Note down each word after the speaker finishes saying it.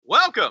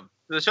welcome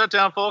to the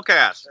Shutdown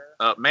Fullcast.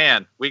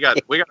 Man, we got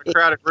a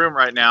crowded room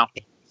right now.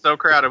 So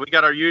crowded. We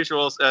got our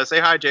usuals. Say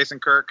hi, Jason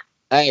Kirk.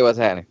 Hey, what's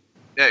happening?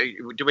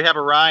 Do we have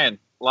a Ryan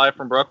live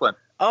from Brooklyn?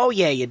 Oh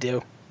yeah, you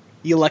do.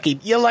 You lucky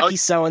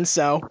so and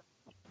so.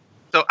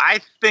 So I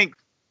think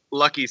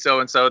lucky so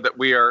and so that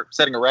we are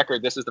setting a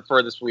record. This is the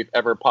furthest we've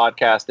ever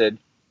podcasted.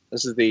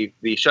 This is the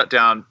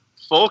Shutdown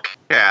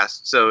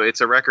Fullcast. So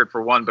it's a record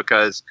for one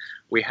because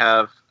we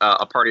have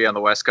a party on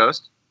the West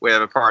Coast. We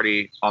have a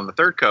party on the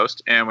third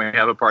coast, and we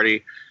have a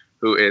party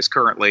who is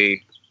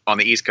currently on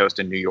the East Coast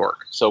in New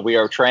York. So we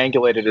are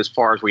triangulated as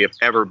far as we have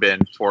ever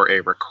been for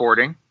a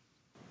recording,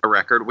 a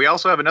record. We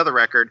also have another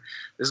record.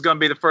 This is going to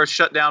be the first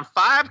Shutdown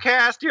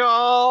 5-cast,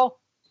 y'all.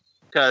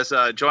 Because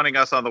joining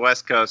us on the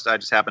West Coast, I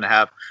just happen to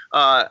have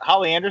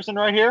Holly Anderson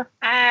right here.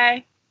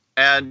 Hi.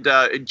 And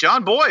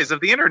John Boys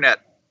of the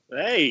internet.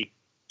 Hey.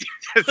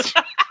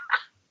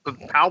 With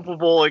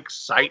palpable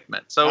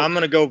excitement. So I'm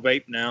going to go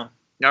vape now.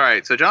 All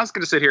right, so John's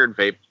going to sit here and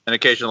vape and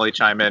occasionally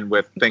chime in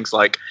with things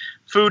like,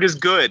 food is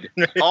good.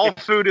 All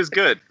food is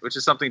good, which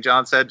is something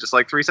John said just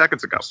like 3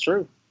 seconds ago. It's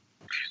true.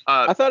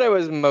 I thought it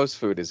was most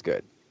food is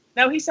good.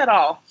 No, he said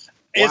all.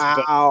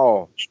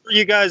 Wow.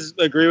 You guys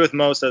agree with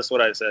most, that's what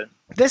I said.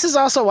 This is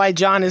also why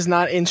John is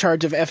not in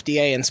charge of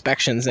FDA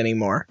inspections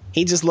anymore.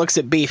 He just looks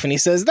at beef and he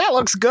says, that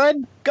looks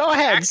good. Go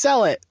ahead,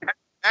 sell it.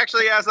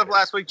 Actually, as of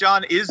last week,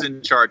 John is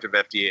in charge of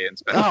FDA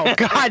inspections. Oh,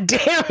 God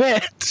damn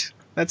it.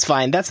 That's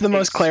fine. That's the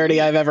most clarity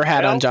I've ever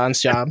had on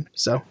John's job.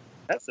 So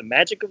that's the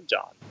magic of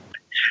John.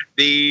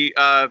 The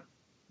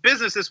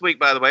business this week,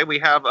 by the way, we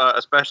have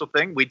a special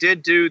thing. We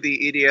did do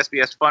the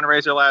EDSBS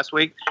fundraiser last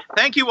week.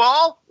 Thank you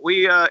all.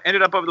 We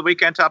ended up over the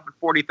weekend topping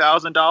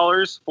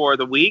 $40,000 for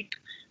the week.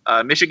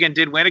 Michigan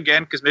did win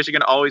again because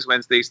Michigan always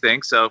wins these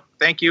things. So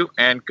thank you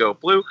and go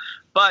blue.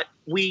 But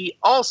we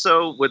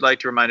also would like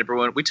to remind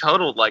everyone we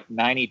totaled like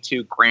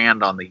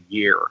 $92,000 on the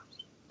year.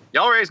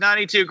 Y'all raised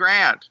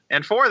 $92,000,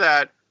 and for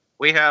that,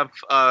 we have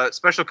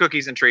special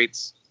cookies and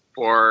treats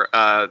for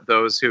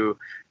those who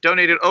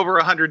donated over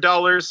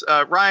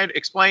 $100. Ryan,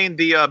 explain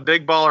the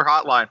Big Baller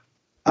hotline.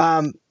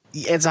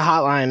 It's a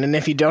hotline, and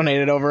if you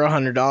donated over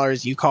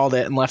 $100, you called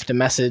it and left a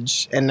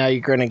message, and now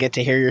you're going to get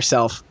to hear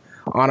yourself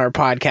on our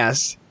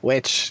podcast,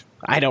 which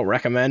I don't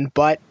recommend,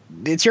 but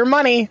it's your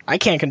money. I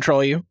can't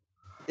control you.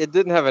 It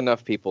didn't have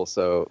enough people,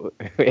 so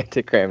we had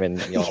to cram in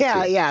y'all.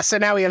 Yeah. So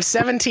now we have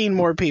 17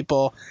 more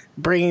people,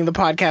 bringing the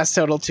podcast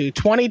total to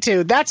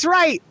 22. That's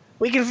right.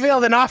 We can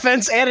field an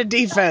offense and a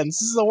defense.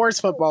 This is the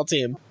worst football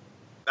team.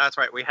 That's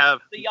right. We have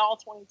the y'all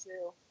 22.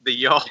 The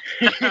y'all.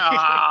 I'm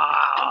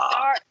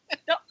sorry.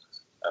 No.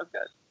 Okay.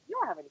 You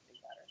don't have anything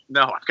better.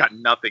 No, I've got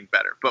nothing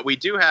better. But we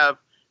do have,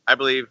 I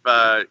believe,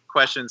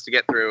 questions to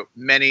get through.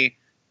 Many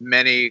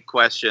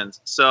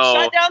questions. So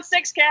Shutdown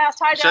 6-cast.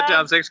 Hi, Doug.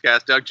 Shutdown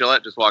 6-cast. Doug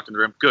Gillette just walked in the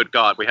room. Good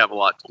God, we have a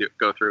lot to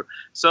go through.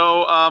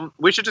 So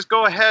we should just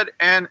go ahead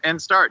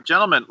and start.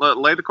 Gentlemen,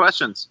 lay the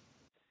questions.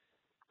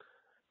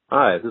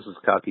 Hi, this is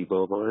Cocky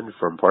Bovine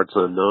from Parts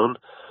Unknown.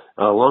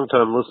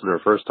 Long-time listener,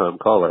 first-time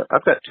caller.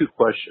 I've got two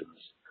questions.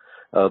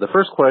 The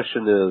first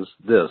question is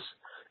this.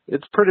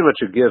 It's pretty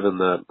much a given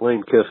that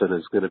Lane Kiffin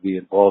is going to be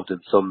involved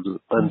in some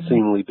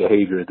unseemly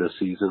behavior this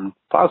season,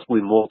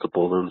 possibly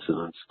multiple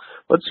incidents.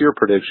 What's your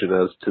prediction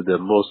as to the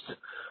most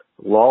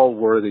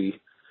law-worthy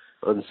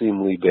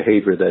unseemly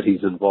behavior that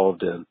he's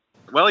involved in?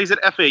 Well, he's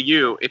at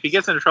FAU. If he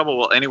gets into trouble,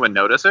 will anyone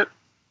notice it?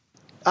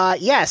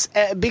 Yes,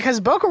 because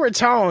Boca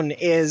Raton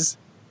is,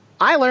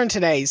 I learned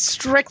today,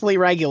 strictly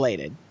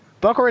regulated.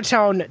 Boca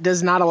Raton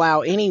does not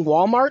allow any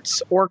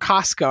Walmarts or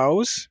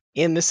Costco's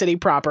in the city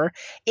proper,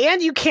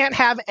 and you can't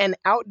have an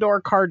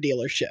outdoor car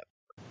dealership.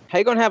 How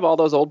you gonna have all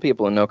those old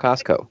people and no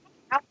Costco?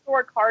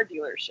 Outdoor car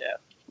dealership.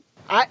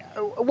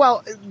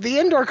 Well, the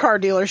indoor car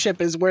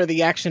dealership is where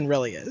the action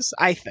really is,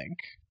 I think.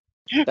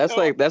 That's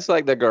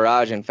like the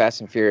garage in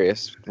Fast and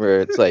Furious,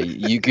 where it's like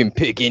you can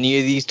pick any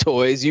of these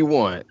toys you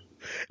want,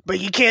 but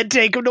you can't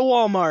take them to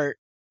Walmart.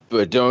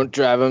 But don't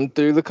drive them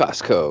through the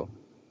Costco.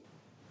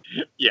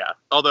 Yeah,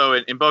 although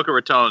in Boca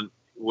Raton,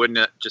 wouldn't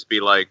it just be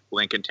like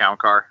Lincoln Town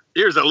Car?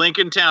 Here's a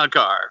Lincoln Town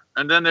Car,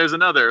 and then there's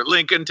another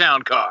Lincoln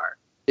Town Car.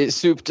 It's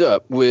souped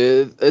up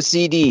with a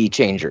CD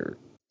changer.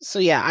 So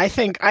yeah, I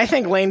think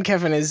Lane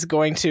Kiffin is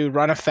going to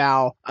run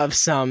afoul of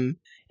some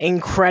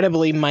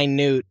incredibly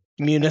minute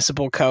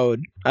municipal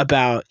code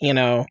about,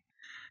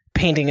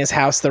 painting his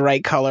house the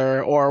right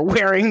color or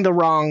wearing the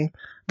wrong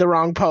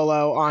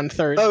polo on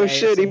Thursday. Oh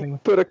shit, he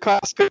put a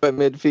Costco at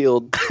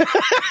midfield.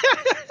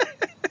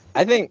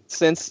 I think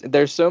since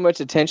there's so much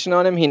attention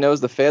on him, he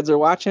knows the feds are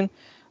watching.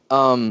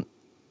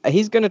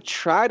 He's going to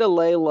try to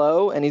lay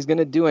low, and he's going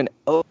to do an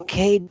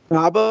okay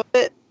job of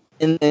it.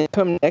 And then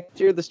come next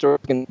year, the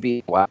story's going to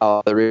be,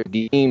 wow, the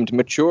redeemed,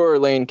 mature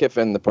Lane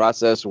Kiffin, the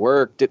process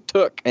worked, it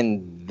took.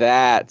 And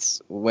that's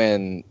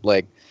when,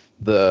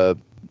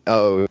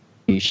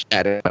 he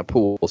shat in a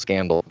pool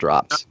scandal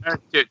drops.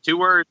 Two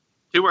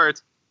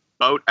words,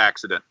 boat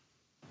accident.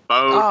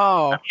 Boat.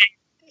 Oh,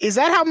 is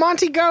that how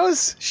Monty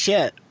goes?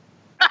 Shit.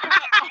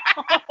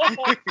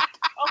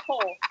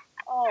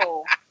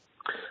 Oh.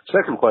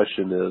 Second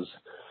question is,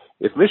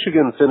 if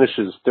Michigan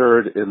finishes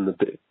third in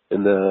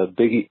the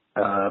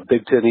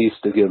Big Ten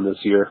East again this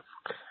year,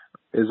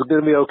 is it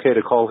going to be okay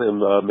to call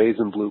him Maize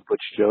and Blue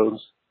Butch Jones?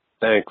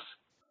 Thanks.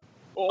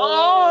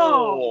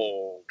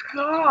 Oh,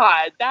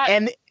 God. That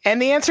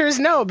And the answer is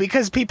no,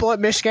 because people at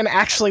Michigan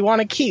actually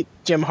want to keep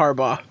Jim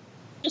Harbaugh.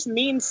 just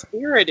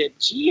mean-spirited.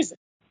 Jesus.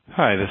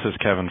 Hi, this is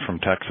Kevin from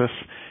Texas,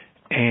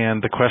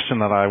 and the question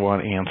that I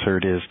want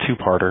answered is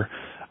two-parter.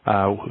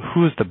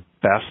 Who is the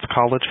best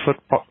college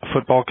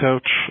football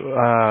coach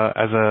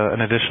as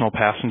an additional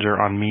passenger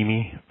on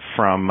Mimi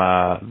from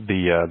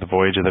the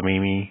Voyage of the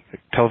Mimi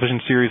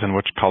television series, and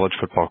which college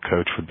football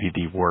coach would be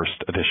the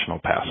worst additional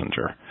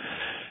passenger?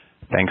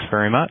 Thanks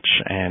very much,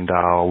 and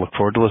I'll look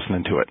forward to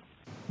listening to it.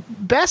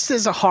 Best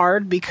is a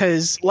hard,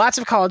 because lots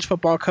of college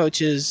football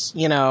coaches,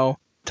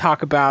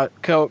 talk about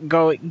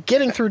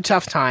getting through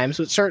tough times,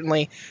 but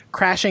certainly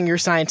crashing your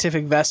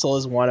scientific vessel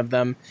is one of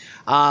them.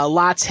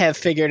 Lots have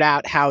figured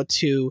out how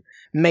to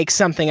make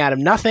something out of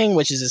nothing,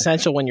 which is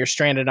essential when you're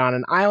stranded on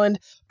an island.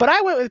 But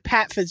I went with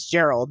Pat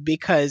Fitzgerald,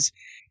 because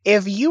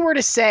if you were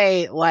to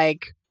say,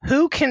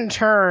 who can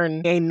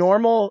turn a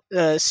normal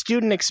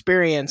student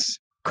experience,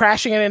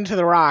 crashing it into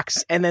the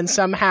rocks, and then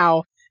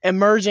somehow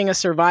emerging a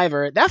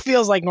survivor, that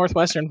feels like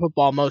Northwestern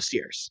football most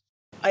years.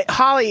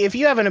 Holly, if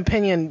you have an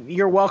opinion,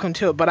 you're welcome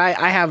to it, but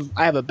I have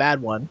a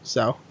bad one,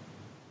 so.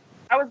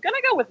 I was going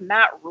to go with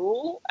Matt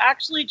Rule,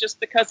 actually, just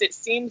because it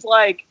seems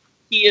like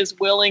he is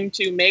willing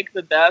to make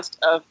the best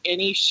of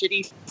any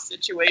shitty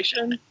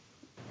situation.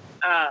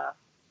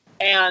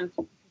 And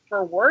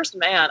for worst,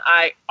 man,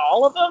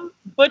 all of them.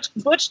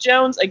 Butch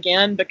Jones,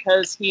 again,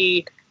 because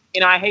he,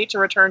 I hate to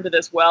return to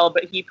this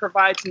but he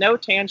provides no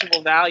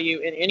tangible value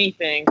in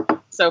anything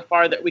so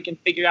far that we can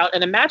figure out.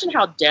 And imagine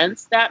how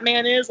dense that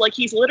man is.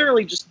 He's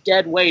literally just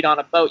dead weight on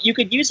a boat. You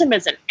could use him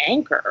as an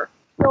anchor.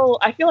 So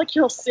I feel like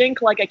he'll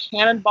sink like a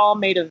cannonball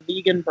made of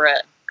vegan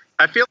bread.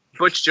 I feel like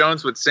Butch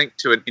Jones would sink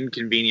to an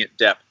inconvenient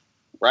depth,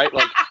 right?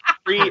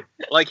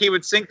 He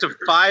would sink to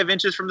 5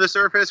 inches from the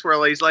surface,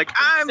 where he's like,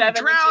 I'm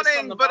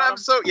drowning, but I'm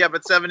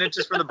but 7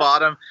 inches from the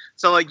bottom.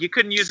 So you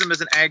couldn't use him as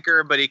an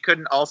anchor, but he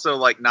couldn't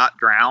also not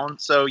drown.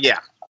 So yeah.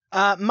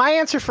 My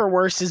answer for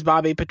worst is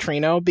Bobby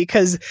Petrino,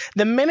 because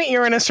the minute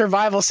you're in a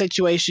survival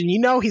situation,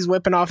 he's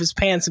whipping off his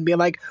pants and being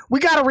like, we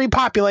got to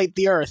repopulate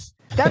the earth.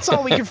 That's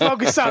all we can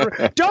focus on.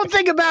 Don't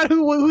think about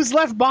who's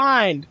left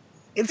behind.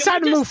 It's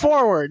time to move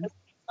forward.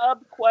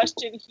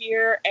 Question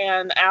here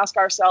and ask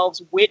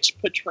ourselves which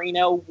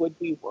Petrino would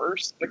be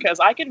worse, because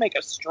I can make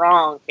a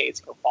strong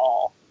case for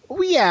Paul.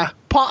 Oh, yeah,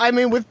 Paul. I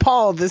mean, with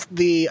Paul,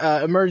 the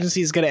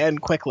emergency is going to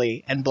end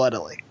quickly and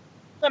bloodily.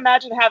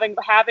 Imagine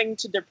having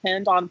to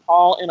depend on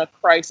Paul in a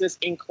crisis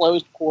in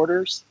closed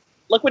quarters.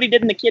 Look what he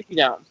did in the Kiddie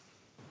Dome.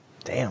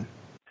 Damn.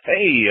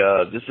 Hey,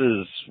 this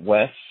is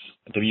Wes,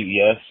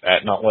 WES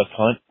at Not Wes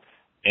Hunt,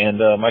 and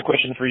my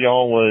question for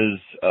y'all was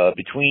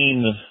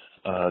between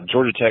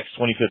Georgia Tech's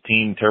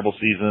 2015 terrible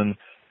season,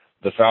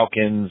 the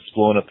Falcons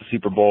blowing up the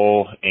Super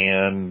Bowl,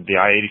 and the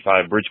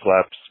I-85 bridge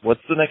collapse,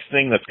 what's the next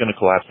thing that's going to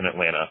collapse in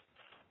Atlanta?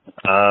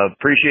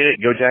 Appreciate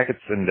it. Go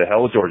Jackets, and to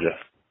hell with Georgia.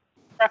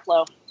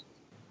 Creflo.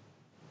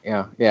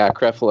 Yeah,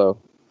 Creflo.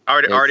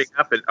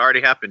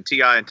 Already happened.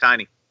 T.I. and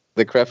Tiny.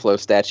 The Creflo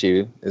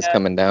statue is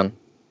coming down.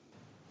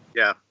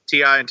 Yeah,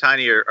 T.I. and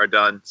Tiny are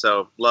done,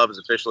 so Love is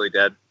officially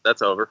dead.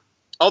 That's over.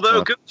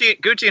 Although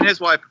Gucci and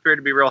his wife appear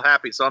to be real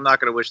happy, so I'm not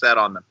going to wish that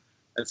on them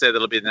and say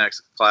that'll be the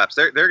next collapse.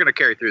 They're going to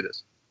carry through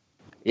this.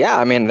 Yeah,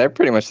 I mean, they're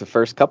pretty much the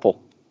first couple.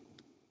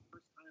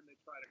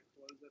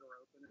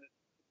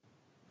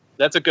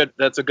 That's a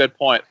good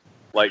point.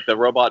 Like the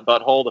robot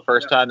butthole, the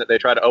first time that they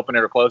try to open it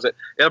or close it,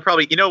 it'll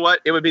probably,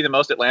 it would be the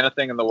most Atlanta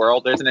thing in the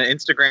world. There's an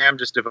Instagram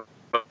just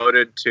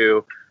devoted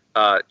to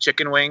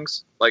chicken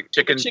wings,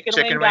 chicken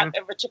wing.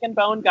 If a chicken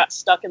bone got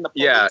stuck in the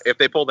place. Yeah, if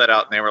they pulled that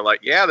out and they were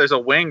like, yeah, there's a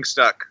wing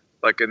stuck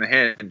in the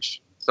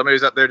hinge. Somebody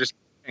was up there just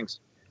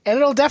wings. And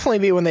it'll definitely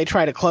be when they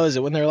try to close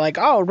it, when they're like,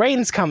 oh,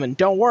 rain's coming.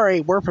 Don't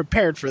worry, we're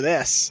prepared for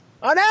this.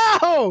 Oh,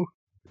 no!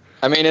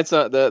 I mean, it's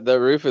the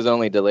roof is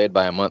only delayed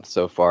by a month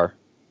so far.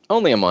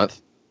 Only a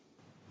month.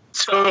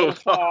 So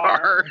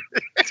far.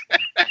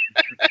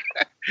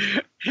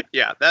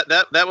 Yeah,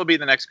 that will be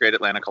the next great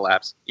Atlanta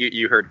collapse.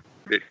 You heard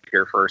it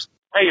here first.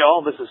 Hey,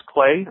 y'all, this is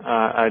Clay.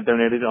 I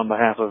donated on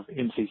behalf of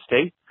NC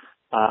State.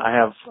 I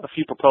have a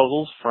few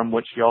proposals from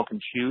which y'all can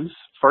choose.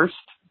 First,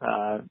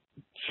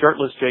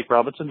 shirtless Jake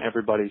Robinson,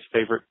 everybody's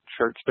favorite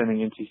shirt-spinning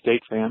NC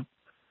State fan,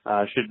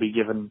 should be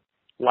given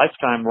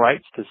lifetime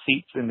rights to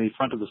seats in the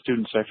front of the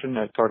student section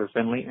at Carter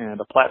Finley and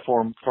a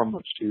platform from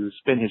which to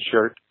spin his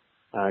shirt,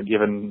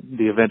 given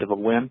the event of a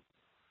win.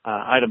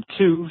 Item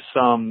 2,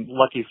 some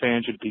lucky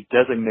fan should be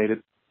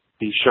designated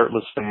the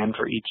shirtless fan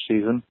for each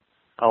season.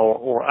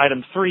 Or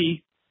item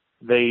 3,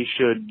 they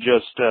should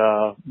just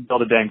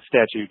build a dang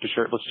statue to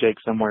shirtless Jake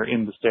somewhere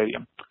in the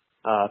stadium.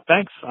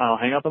 Thanks. I'll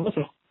hang up and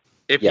listen.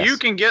 If you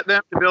can get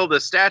them to build a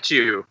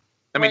statue,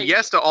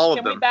 yes to all of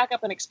them. Can we back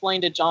up and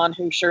explain to John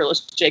who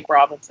shirtless Jake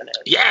Robinson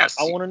is? Yes.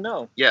 I want to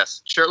know.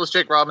 Yes. Shirtless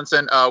Jake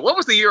Robinson. What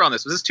was the year on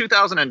this? Was this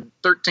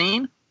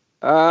 2013?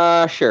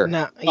 Sure.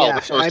 No, Oh, yeah.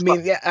 it was I mean,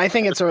 fun. yeah, I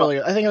think it's It was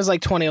earlier. I think it was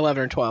like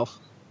 2011 or 12.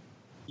 I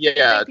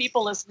Yeah, think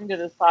people listening to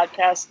this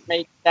podcast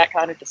make that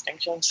kind of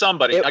distinction.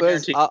 somebody. It I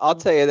was. guarantee. I'll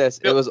tell you this.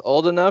 It Bill- was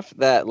old enough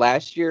that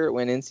last year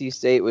when NC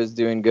State was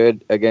doing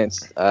good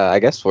against, I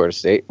guess Florida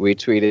State, we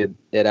tweeted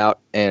it out,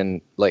 and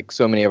like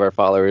so many of our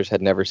followers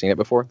had never seen it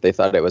before. They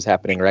thought it was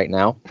happening right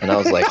now, and I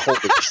was like, "Holy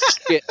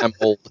shit! I'm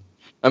old.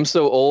 I'm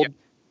so old.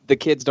 The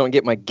kids don't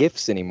get my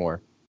gifts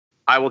anymore."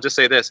 I will just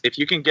say this: if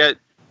you can get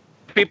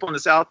people in the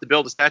South to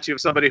build a statue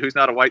of somebody who's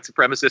not a white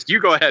supremacist,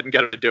 you go ahead and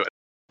get them to do it.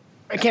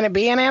 Can it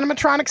be an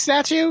animatronic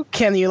statue?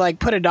 Can you like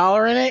put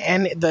 $1 in it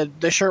and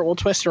the shirt will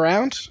twist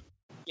around?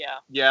 Yeah.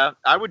 Yeah,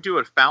 I would do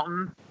a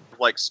fountain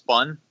like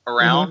spun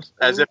around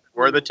as if it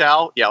were the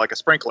towel. Yeah, like a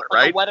sprinkler, Like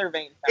right? a weather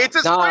vane. It's a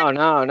sprinkler.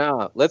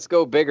 No. Let's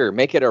go bigger.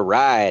 Make it a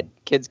ride.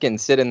 Kids can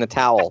sit in the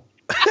towel.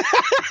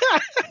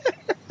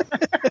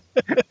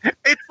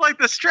 It's like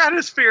the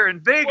stratosphere in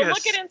Vegas. Well,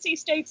 look at NC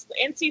State's.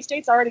 NC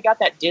State's already got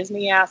that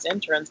Disney ass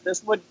entrance.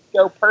 This would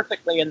go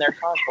perfectly in their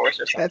concourse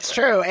or something. That's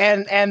true.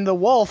 And the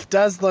wolf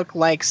does look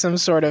like some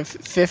sort of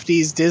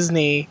 50s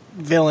Disney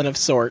villain of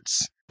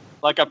sorts.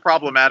 Like a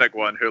problematic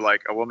one who,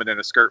 like, a woman in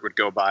a skirt would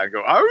go by and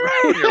go,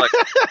 "Oh," and you're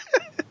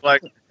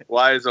like,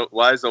 why is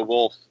a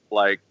wolf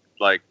like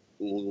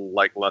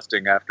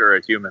lusting after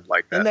a human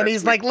like that? And then That's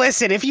he's weird. like,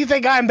 "Listen, if you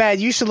think I'm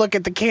bad, you should look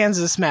at the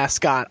Kansas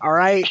mascot, all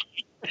right?"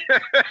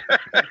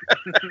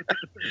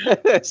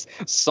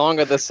 Song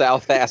of the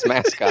South ass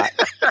mascot.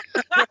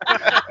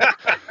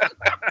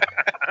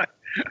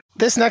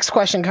 This next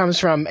question comes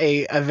from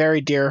a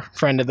very dear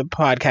friend of the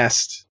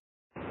podcast.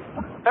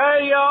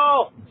 Hey,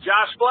 y'all.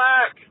 Josh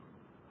Black.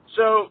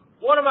 So,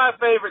 one of my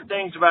favorite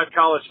things about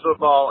college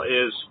football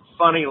is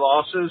funny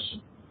losses.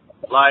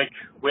 Like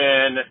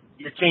when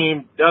your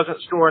team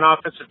doesn't score an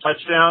offensive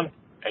touchdown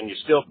and you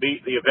still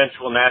beat the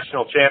eventual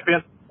national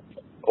champion.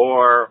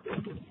 Or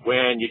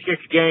when you kick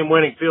a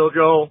game-winning field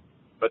goal,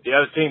 but the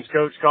other team's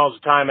coach calls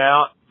a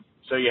timeout,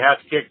 so you have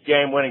to kick a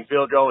game-winning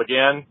field goal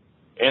again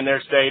in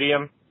their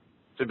stadium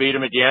to beat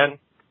them again.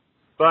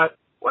 But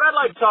what I'd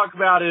like to talk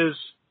about is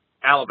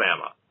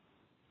Alabama.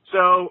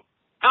 So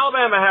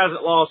Alabama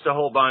hasn't lost a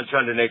whole bunch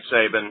under Nick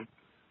Saban,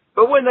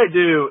 but when they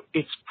do,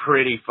 it's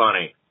pretty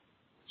funny.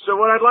 So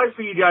what I'd like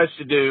for you guys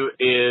to do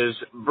is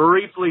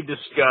briefly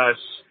discuss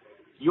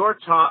your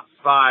top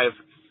 5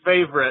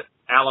 favorite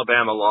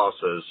Alabama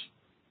losses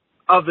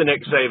of the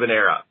Nick Saban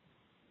era.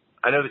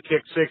 I know the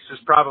kick six is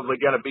probably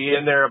going to be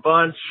in there a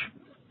bunch,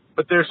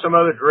 but there's some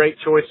other great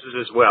choices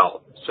as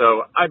well.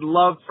 So I'd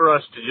love for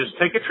us to just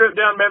take a trip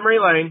down memory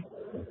lane.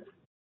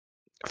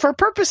 For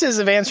purposes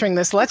of answering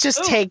this, let's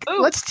just take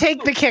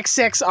the kick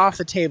six off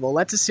the table.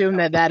 Let's assume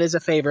that is a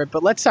favorite,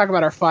 but let's talk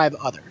about our 5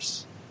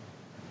 others.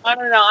 I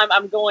don't know.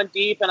 I'm going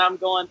deep and I'm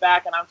going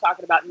back and I'm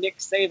talking about Nick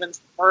Saban's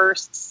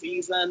first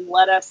season.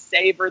 Let us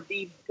savor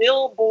the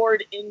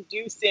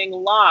billboard-inducing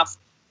loss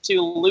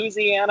to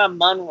Louisiana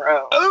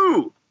Monroe.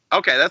 Ooh,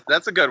 okay,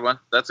 that's a good one.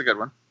 That's a good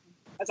one.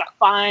 That's a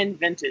fine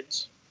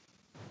vintage.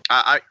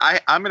 I'm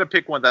going to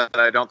pick one that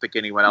I don't think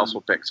anyone else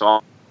will pick, so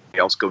I'll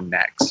else go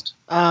next.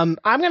 I'm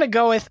gonna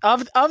go with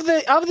of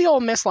the Ole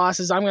Miss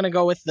losses. I'm gonna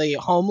go with the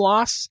home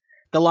loss,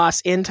 the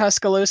loss in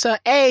Tuscaloosa.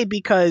 A,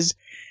 because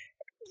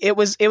it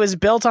was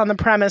built on the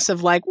premise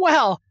of like,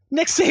 well,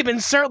 Nick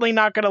Saban's certainly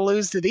not gonna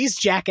lose to these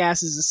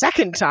jackasses a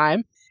second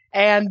time,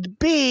 and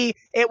B,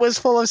 it was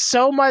full of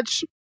so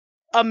much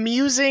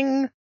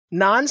amusing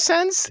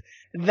nonsense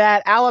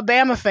that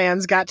Alabama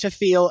fans got to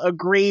feel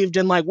aggrieved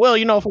and like, well,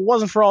 you know, if it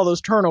wasn't for all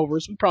those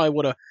turnovers, we probably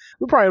would have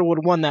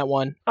won that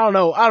one. I don't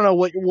know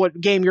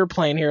what game you're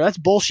playing here. That's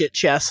bullshit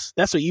chess.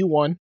 That's what you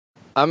won.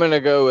 I'm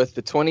gonna go with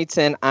the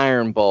 2010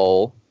 Iron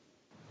Bowl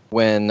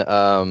when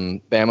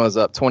Bama was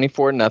up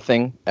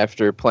 24-0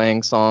 after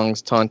playing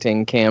songs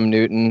taunting Cam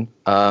Newton.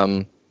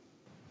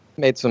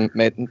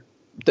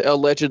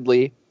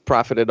 Allegedly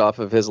profited off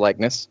of his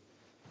likeness,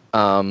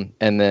 and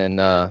then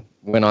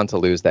went on to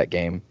lose that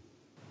game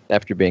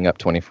after being up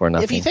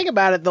 24-0. If you think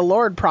about it, the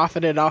Lord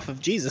profited off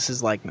of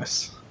Jesus'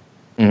 likeness.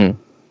 Mm-hmm.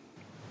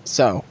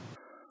 So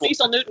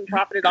Cecil Newton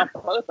profited off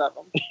of both of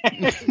them.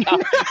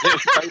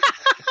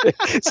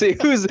 see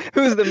who's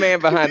the man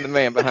behind the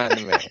man behind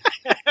the man.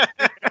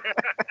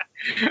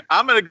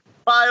 I'm going to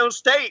Ohio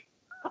State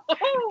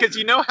because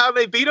you know how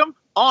they beat them?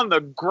 On the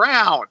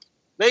ground.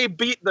 They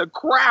beat the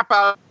crap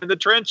out in the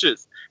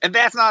trenches, and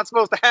that's not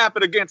supposed to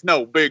happen against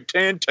no Big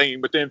Ten team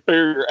with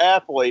inferior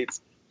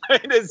athletes.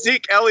 And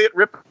Zeke Elliott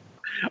ripped.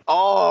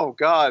 Oh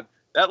God,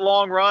 that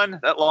long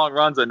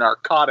run's a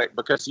narcotic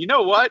because you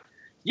know what?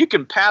 You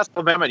can pass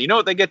Alabama, and you know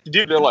what they get to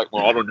do? They're like,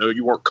 well, I don't know,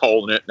 you weren't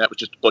calling it, and that was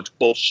just a bunch of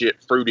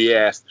bullshit, fruity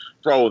ass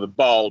throw of the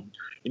ball.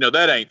 You know,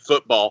 that ain't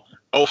football.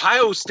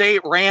 Ohio State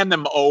ran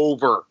them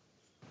over.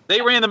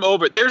 They ran them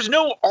over. There's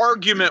no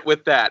argument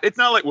with that. It's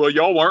not like, well,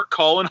 y'all weren't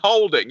calling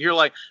holding. You're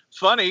like,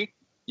 funny,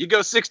 you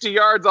go 60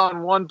 yards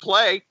on one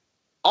play.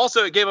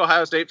 Also, it gave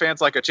Ohio State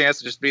fans like a chance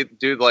to just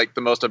do like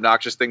the most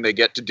obnoxious thing they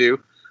get to do,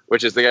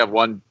 which is they have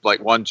one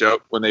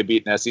joke when they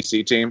beat an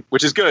SEC team,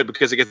 which is good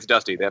because it gets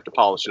dusty. They have to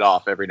polish it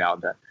off every now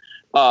and then.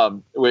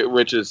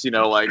 which is,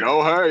 like,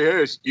 oh,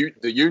 hey,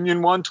 the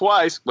Union won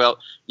twice. Well,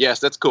 yes,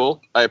 that's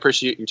cool. I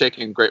appreciate you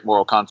taking great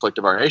moral conflict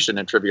of our nation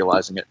and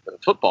trivializing it for the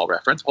football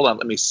reference. Hold on,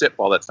 let me sip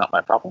while that's not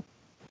my problem.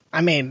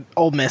 I mean,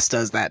 Ole Miss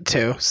does that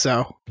too,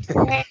 so.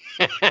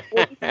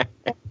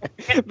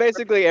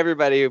 Basically,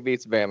 everybody who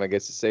beats Bama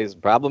gets to say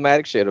some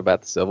problematic shit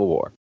about the Civil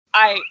War.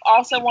 I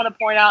also want to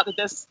point out that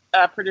this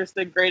produced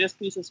the greatest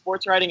piece of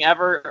sports writing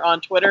ever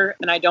on Twitter,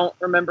 and I don't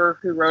remember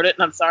who wrote it,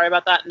 and I'm sorry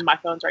about that, and my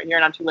phone's right here,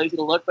 and I'm too lazy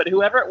to look, but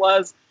whoever it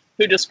was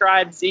who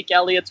described Zeke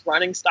Elliott's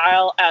running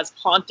style as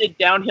haunted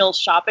downhill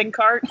shopping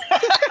cart.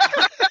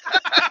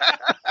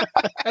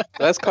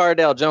 That's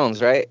Cardale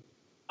Jones, right?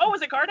 Oh,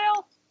 was it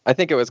Cardale? I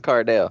think it was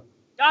Cardale.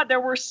 God, there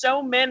were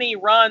so many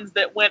runs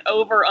that went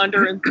over,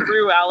 under, and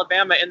through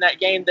Alabama in that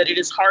game that it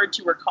is hard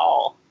to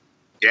recall.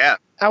 Yeah.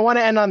 I want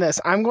to end on this.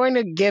 I'm going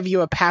to give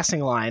you a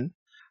passing line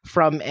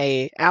from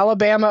a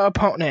Alabama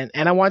opponent,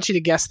 and I want you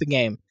to guess the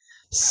game.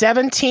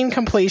 17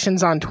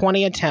 completions on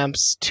 20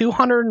 attempts,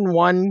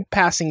 201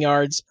 passing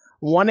yards,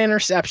 1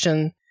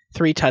 interception,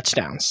 3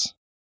 touchdowns.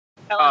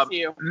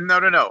 LSU.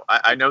 No.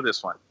 I know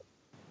this one.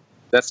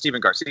 That's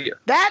Steven Garcia.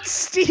 That's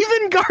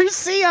Steven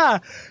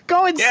Garcia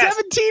going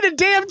 17 to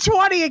damn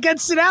 20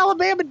 against an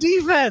Alabama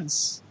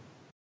defense.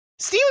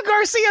 Steven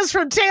Garcia's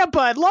from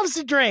Tampa and loves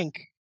to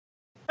drink.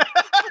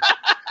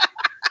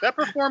 That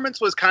performance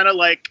was kind of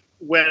like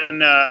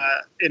when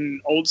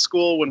in old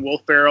school when Will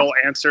Ferrell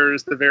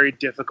answers the very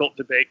difficult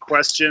debate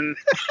question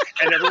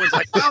and everyone's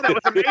like, wow, that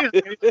was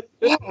amazing.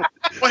 Whoa,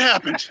 what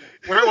happened?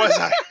 Where was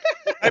I?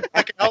 I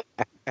back out?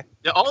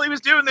 Yeah, all he was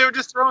doing, they were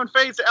just throwing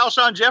fades to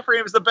Alshon Jeffrey.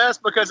 It was the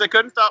best because they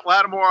couldn't stop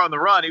Lattimore on the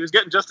run. He was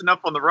getting just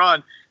enough on the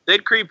run.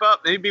 They'd creep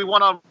up. They'd be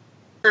one on.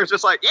 It was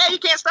just like, yeah, you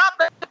can't stop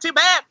that. Too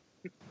bad.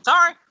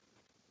 Sorry.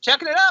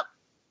 Checking it up.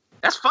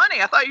 That's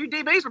funny. I thought you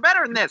DBs were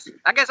better than this.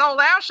 I guess old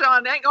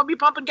Alshon ain't going to be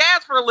pumping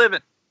gas for a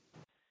living.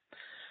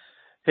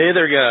 Hey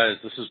there, guys.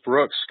 This is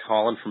Brooks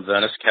calling from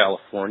Venice,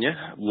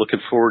 California.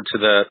 Looking forward to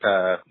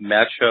that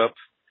matchup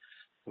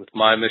with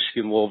my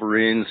Michigan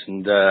Wolverines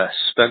and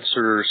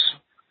Spencer's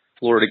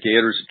Florida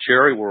Gators at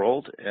Cherry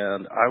World.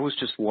 And I was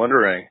just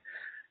wondering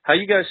how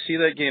you guys see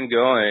that game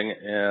going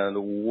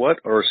and what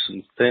are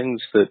some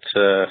things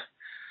that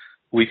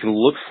we can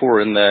look for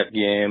in that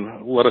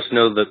game. Let us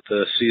know that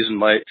the season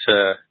might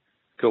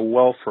go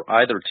well for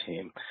either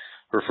team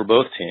or for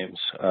both teams.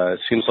 It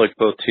seems like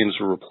both teams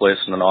are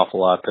replacing an awful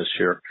lot this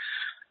year.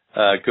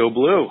 Go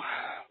Blue.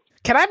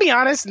 Can I be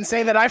honest and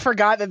say that I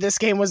forgot that this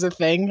game was a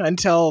thing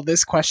until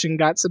this question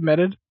got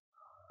submitted?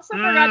 I also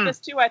forgot this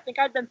too. I think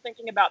I'd been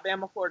thinking about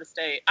Bama, Florida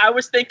State. I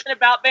was thinking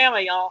about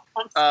Bama, y'all.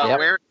 I'm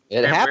sorry.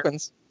 It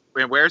happens.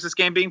 Where is this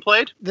game being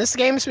played? This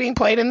game's being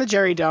played in the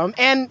Jerry Dome.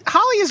 And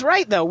Holly is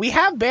right, though. We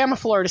have Bama,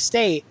 Florida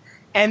State.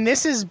 And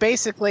this is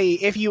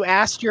basically if you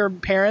asked your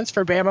parents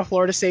for Bama,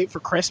 Florida State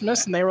for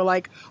Christmas, and they were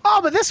like,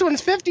 oh, but this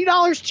one's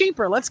 $50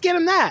 cheaper. Let's get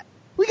them that.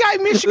 We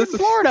got Michigan,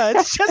 Florida.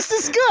 It's just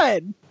as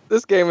good.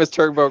 This game is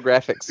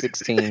TurboGrafx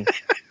 16.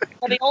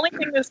 Well, the only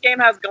thing this game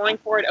has going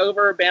for it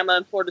over Bama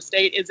and Florida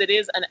State is it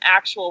is an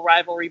actual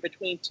rivalry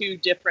between two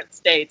different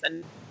states,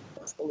 and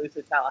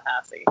Tuscaloosa,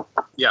 Tallahassee.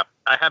 Yeah,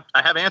 I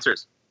have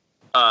answers.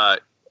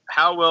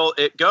 How will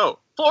it go?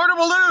 Florida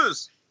will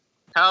lose.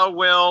 How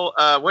will,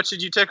 what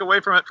should you take away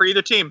from it for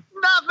either team?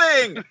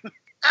 Nothing!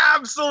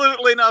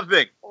 Absolutely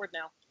nothing. Forward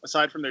now.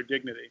 Aside from their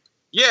dignity.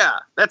 Yeah,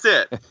 that's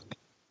it.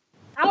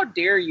 How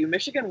dare you?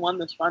 Michigan won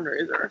this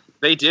fundraiser.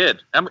 They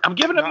did. I'm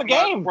giving them the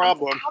game.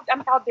 Problem.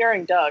 How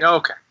daring Doug.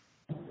 Okay.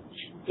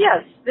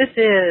 Yes, this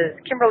is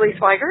Kimberly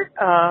Swigert,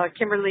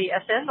 Kimberly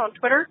SN on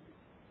Twitter.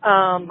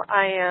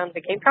 I am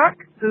the Gamecock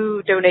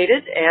who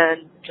donated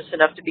and just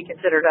enough to be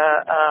considered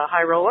a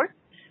high roller.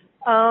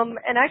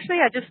 And actually,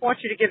 I just want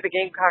you to give the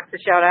Gamecocks a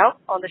shout out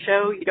on the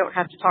show. You don't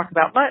have to talk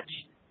about much.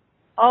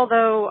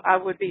 Although I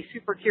would be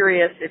super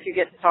curious if you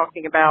get to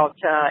talking about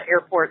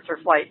airports or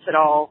flights at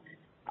all.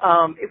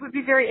 It would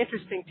be very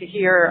interesting to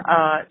hear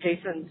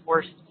Jason's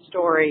worst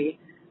story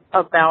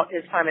about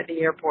his time at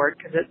the airport,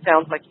 because it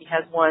sounds like he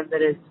has one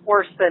that is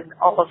worse than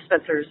all of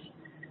Spencer's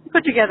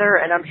put together,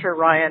 and I'm sure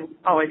Ryan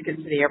always gets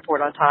to the airport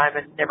on time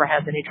and never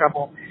has any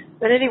trouble.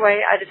 But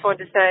anyway, I just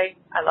wanted to say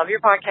I love your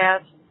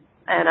podcast,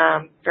 and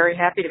I'm very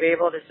happy to be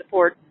able to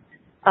support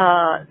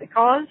the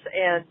cause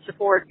and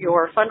support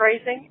your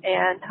fundraising,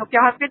 and hope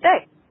y'all have a good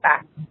day.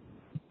 Bye.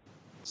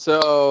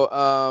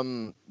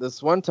 So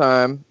this one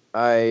time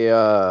I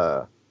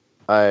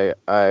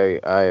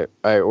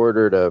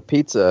ordered a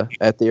pizza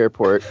at the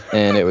airport,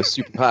 and it was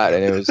super hot,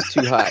 and it was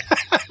too hot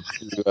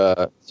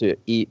to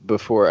eat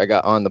before I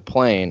got on the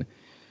plane.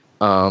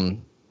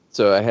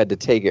 So I had to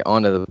take it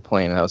onto the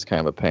plane, and that was kind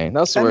of a pain.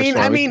 That's the worst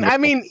one. I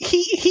mean,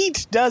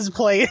 heat does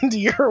play into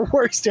your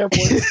worst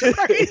airport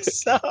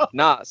stories. So,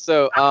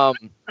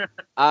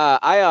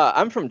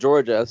 I'm from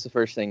Georgia. That's the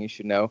first thing you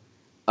should know.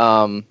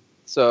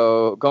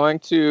 So going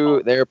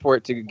to the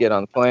airport to get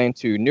on the plane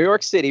to New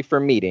York City for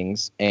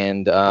meetings,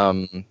 and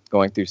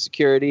going through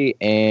security,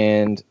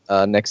 and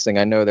next thing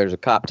I know, there's a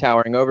cop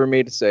towering over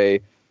me to say,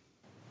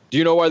 "Do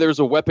you know why there's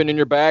a weapon in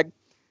your bag?"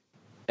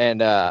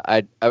 And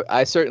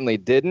I certainly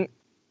didn't.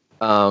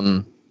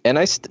 And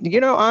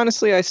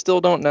honestly, I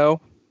still don't know.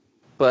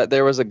 But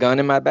there was a gun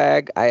in my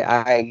bag.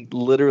 I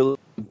literally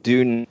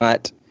do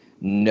not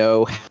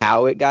know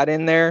how it got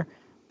in there.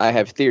 I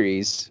have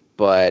theories,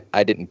 but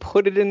I didn't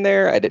put it in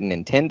there. I didn't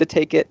intend to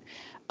take it.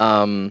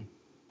 I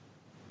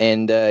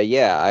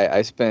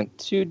spent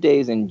 2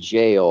 days in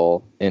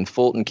jail in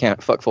Fulton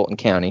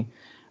County.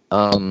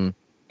 Was it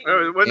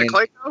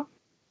Clayco?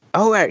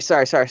 Oh, right.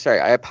 Sorry.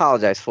 I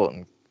apologize,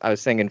 Fulton. I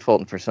was thinking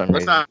Fulton for some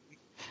reason.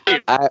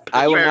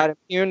 I will not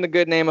impugn the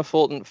good name of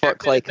Fulton. Fuck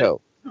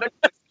Clayco.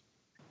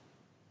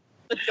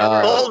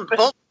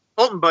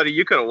 Fulton, buddy,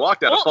 you could have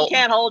walked out of Fulton. Fulton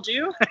can't hold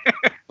you.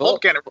 Fulton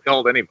can't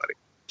hold anybody.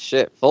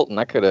 Shit, Fulton,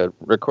 I could have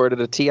recorded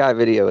a TI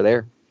video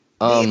there.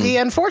 The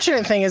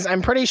unfortunate thing is,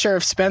 I'm pretty sure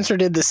if Spencer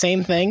did the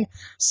same thing,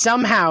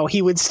 somehow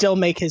he would still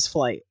make his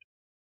flight.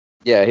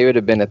 Yeah, he would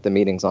have been at the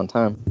meetings on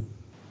time.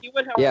 He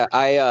would have. Yeah,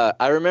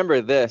 I remember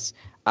this.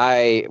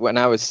 When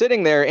I was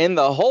sitting there in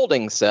the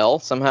holding cell,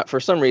 for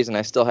some reason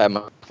I still had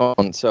my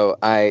phone. So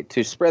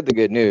to spread the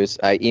good news,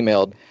 I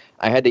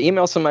had to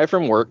email somebody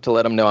from work to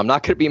let them know I'm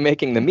not going to be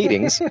making the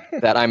meetings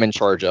that I'm in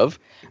charge of.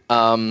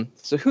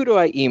 So who do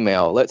I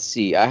email? Let's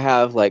see. I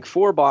have like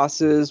 4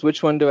 bosses.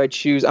 Which one do I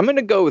choose? I'm going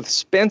to go with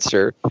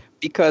Spencer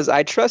because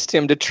I trust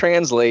him to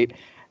translate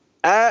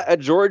a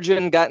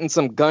Georgian got in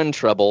some gun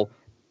trouble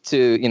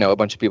to, a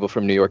bunch of people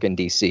from New York and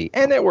DC.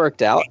 And it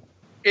worked out.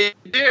 It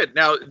did.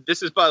 Now,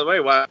 this is, by the way,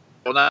 why I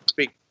will not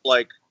speak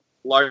like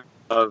large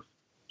of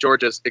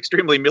Georgia's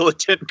extremely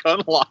militant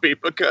gun lobby,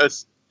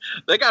 because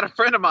they got a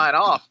friend of mine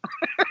off.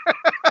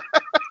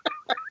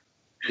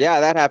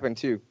 Yeah, that happened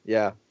too.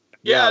 Yeah.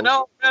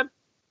 No, man.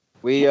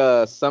 We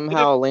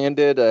somehow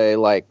landed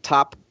a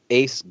top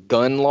ace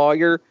gun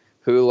lawyer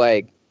who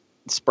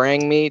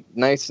sprang me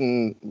nice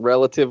and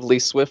relatively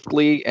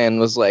swiftly and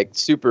was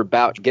super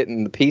about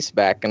getting the peace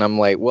back. And I'm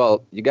like,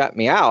 well, you got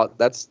me out.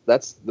 That's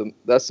the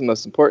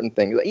most important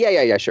thing. He's like,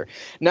 yeah, sure.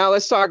 Now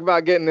let's talk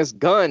about getting this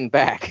gun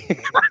back.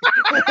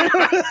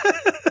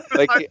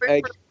 My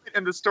favorite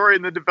in the story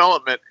in the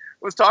development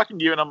was talking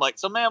to you, and I'm like,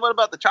 so man, what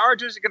about the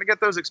charges? You're gonna get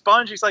those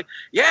expunged? He's like,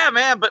 yeah,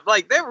 man, but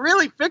they're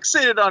really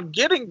fixated on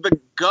getting the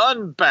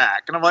gun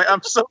back. And I'm like,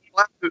 I'm so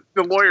glad that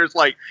the lawyer's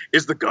like,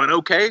 is the gun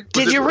okay?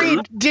 Did you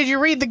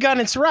read the gun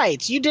its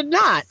rights? You did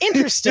not.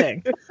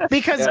 Interesting.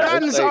 Because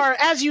guns are,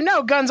 as you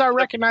know, guns are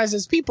recognized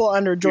as people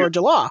under Georgia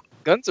law.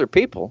 Guns are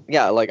people.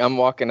 Yeah, I'm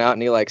walking out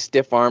and he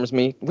stiff arms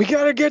me. We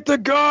gotta get the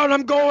gun.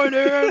 I'm going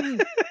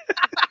in.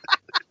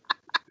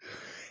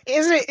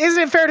 Isn't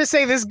it fair to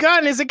say this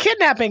gun is a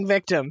kidnapping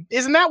victim?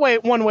 Isn't that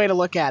one way to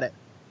look at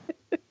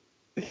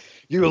it?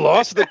 You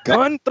lost the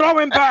gun? Throw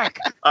him back.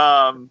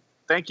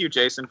 Thank you,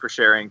 Jason, for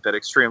sharing that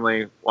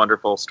extremely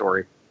wonderful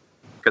story.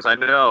 Because I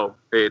know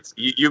it's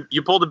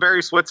you pulled a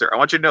Barry Switzer. I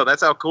want you to know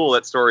that's how cool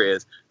that story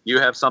is. You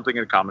have something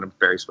in common with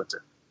Barry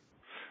Switzer.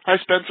 Hi,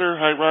 Spencer.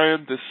 Hi,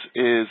 Ryan. This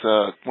is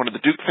one of the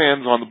Duke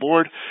fans on the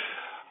board.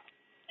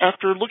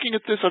 After looking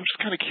at this, I'm just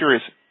kind of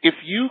curious. If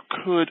you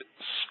could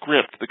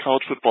script the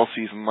college football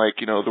season like,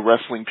 the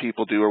wrestling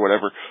people do or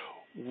whatever,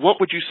 what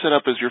would you set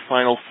up as your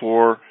Final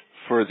Four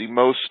for the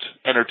most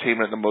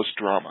entertainment and the most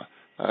drama?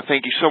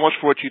 Thank you so much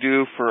for what you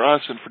do for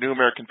us and for New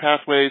American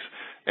Pathways.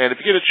 And if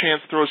you get a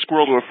chance, throw a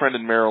squirrel to a friend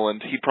in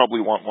Maryland. He'd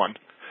probably want one.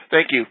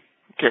 Thank you.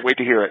 Can't wait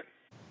to hear it.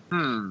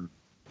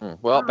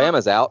 Well,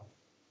 Bama's out.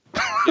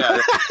 Yeah.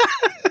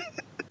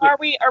 Are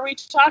we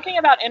talking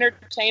about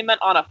entertainment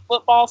on a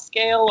football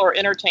scale or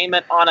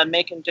entertainment on a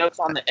making jokes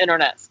on the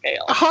internet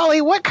scale?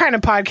 Holly, what kind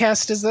of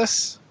podcast is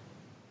this?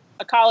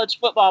 A college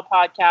football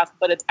podcast,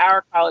 but it's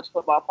our college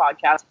football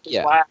podcast, which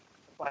is why I asked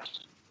the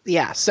question.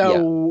 Yeah,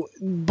 so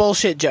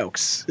bullshit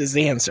jokes is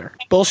the answer.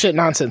 Bullshit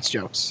nonsense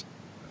jokes.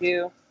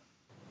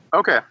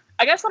 Okay.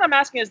 I guess what I'm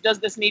asking is, does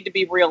this need to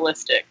be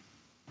realistic?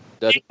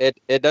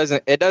 It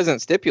doesn't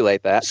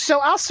stipulate that. So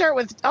I'll start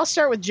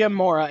with Jim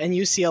Mora and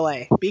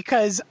UCLA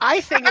because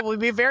I think it would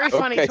be very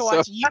funny to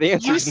watch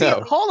UCLA.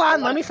 No. Hold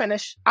on, let me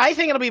finish. I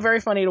think it'll be very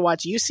funny to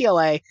watch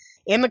UCLA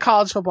in the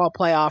college football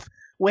playoff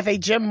with a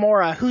Jim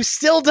Mora who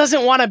still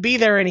doesn't want to be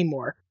there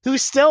anymore, who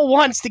still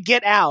wants to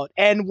get out,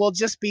 and will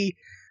just be.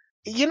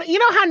 You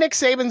know how Nick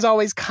Saban's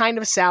always kind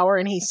of sour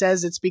and he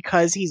says it's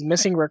because he's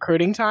missing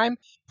recruiting time?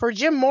 For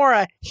Jim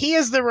Mora, he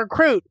is the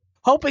recruit,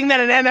 hoping that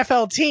an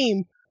NFL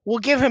team will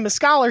give him a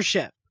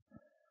scholarship.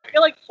 I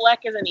feel like Fleck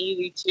isn't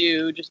easy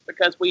to just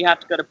because we have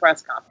to go to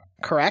press conference.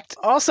 Correct.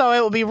 Also,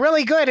 it will be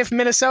really good if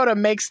Minnesota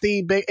makes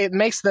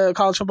the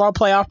college football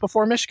playoff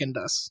before Michigan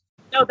does.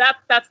 No,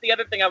 that's the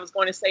other thing I was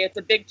going to say. It's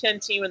a Big Ten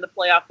team in the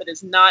playoff that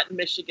is not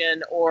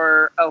Michigan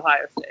or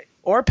Ohio State.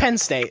 Or Penn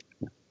State.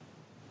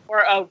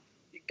 Or, oh,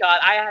 God,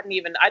 I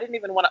didn't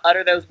even want to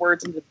utter those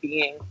words into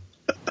being.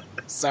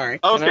 Sorry.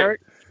 Okay.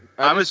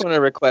 I just want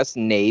to request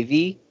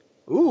Navy.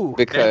 Ooh,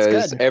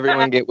 because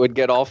everyone would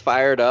get all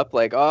fired up,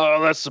 like, oh,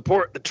 let's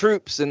support the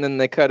troops, and then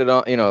they cut it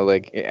on.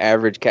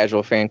 Average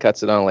casual fan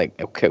cuts it on, like,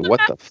 okay, what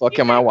the fuck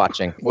am I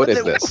watching? What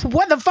is this?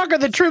 What the fuck are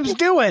the troops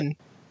doing?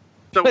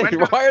 So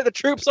why are the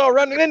troops all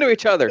running into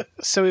each other?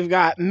 So we've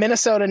got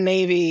Minnesota,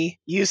 Navy,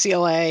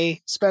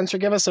 UCLA. Spencer,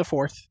 give us a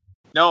fourth.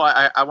 No,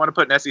 I want to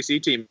put an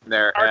SEC team in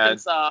there.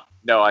 Arkansas. And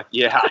no,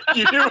 you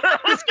knew where I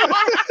was going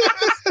with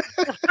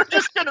this. We're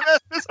just going to mess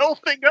this whole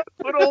thing up.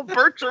 Put old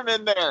Bertram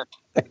in there.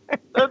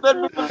 That'd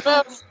be the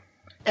best.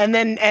 And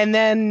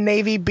then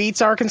Navy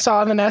beats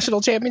Arkansas in the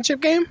national championship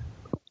game?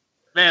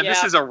 Man,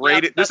 this is a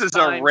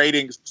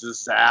ratings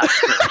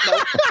disaster.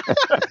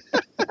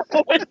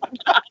 Oh my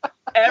God.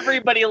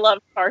 Everybody loves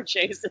car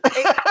chases.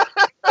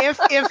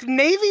 If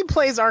Navy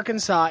plays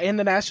Arkansas in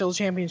the national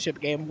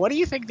championship game, what do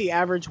you think the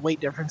average weight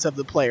difference of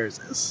the players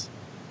is?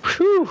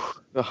 Whew,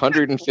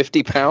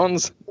 150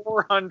 pounds?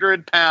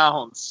 400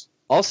 pounds.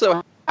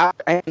 Also,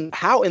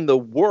 how in the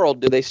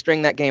world do they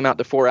string that game out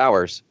to 4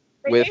 hours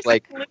with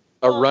like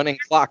a running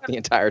clock the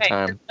entire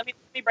time? Let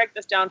me break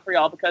this down for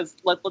y'all because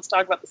let's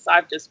talk about the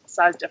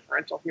size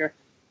differential here.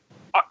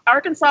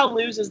 Arkansas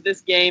loses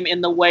this game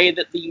in the way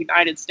that the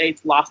United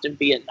States lost in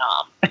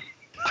Vietnam.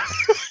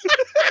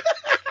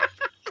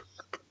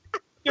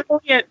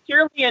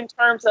 Purely in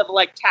terms of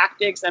like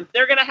tactics, and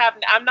they're going to have.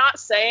 I'm not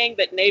saying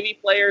that Navy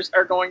players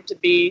are going to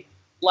be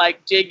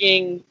like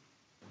digging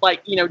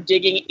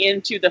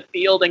into the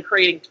field and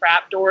creating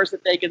trapdoors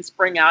that they can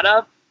spring out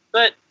of,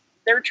 but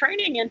they're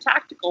training in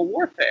tactical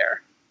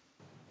warfare.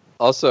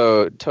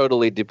 Also,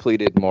 totally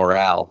depleted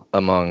morale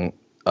among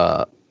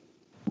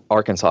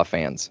Arkansas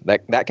fans.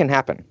 That can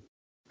happen.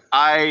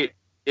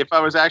 If I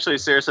was actually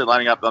seriously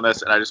lining up on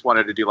this and I just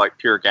wanted to do like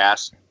pure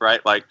gas,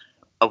 right? Like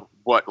of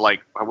what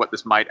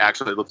this might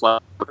actually look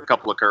like with a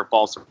couple of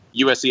curveballs.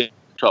 USC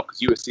 12, because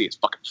USC is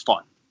fucking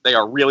fun. They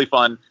are really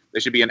fun.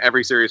 They should be in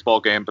every serious bowl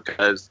game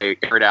because they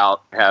air it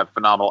out, have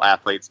phenomenal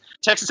athletes.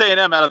 Texas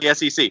A&M out of the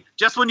SEC.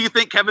 Just when you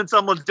think Kevin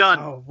Sumlin's done.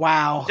 Oh,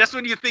 wow. Just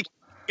when you think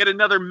you get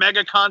another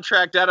mega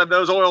contract out of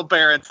those oil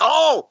barons.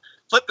 Oh!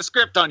 Flip the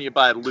script on you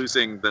by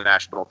losing the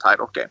national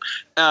title game.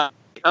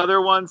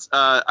 Other ones,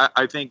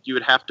 I think you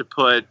would have to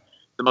put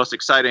the most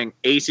exciting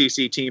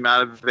ACC team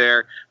out of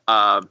there.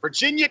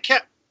 Virginia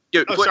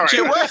Dude, what the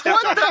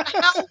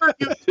hell are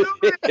you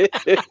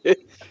doing?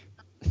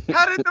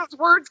 How did those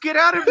words get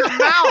out of your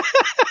mouth?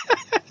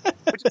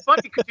 Which is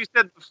funny because you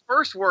said the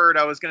first word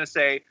I was going to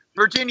say,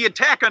 Virginia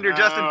Tech under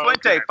Justin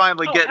Fuente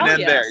finally getting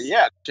in there.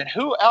 Yeah. And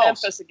who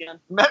else? Memphis again.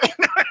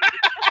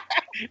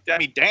 I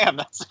mean, damn,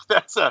 it's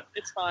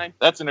fine.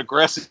 That's an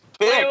aggressive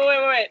pick.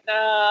 Wait.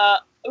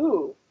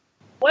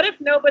 What if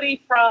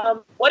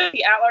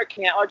the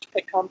at-large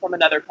pick come from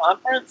another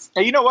conference?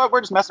 Hey, you know what?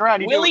 We're just messing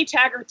around. Willie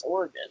Taggart's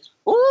Oregon.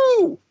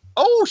 Ooh.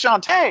 Oh,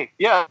 Shantae.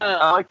 Yeah,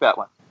 I like that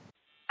one.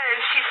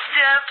 And she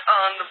stepped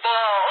on the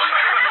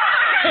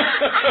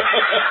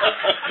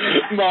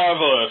ball.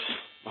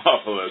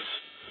 Marvelous.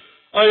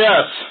 Oh,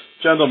 yes,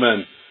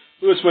 gentlemen.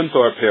 Louis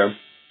Winthorpe here.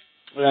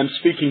 And I'm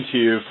speaking to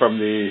you from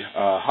the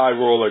High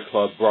Roller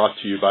Club brought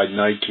to you by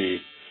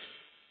Nike.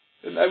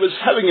 And I was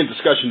having a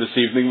discussion this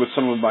evening with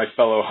some of my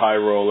fellow high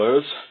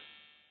rollers.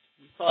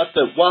 We thought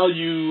that while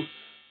you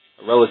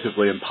are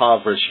relatively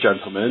impoverished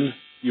gentlemen,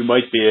 you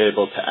might be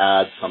able to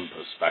add some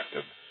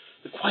perspective.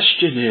 The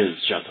question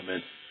is,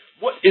 gentlemen,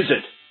 what is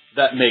it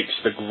that makes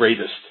the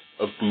greatest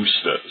of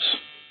boosters?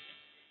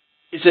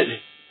 Is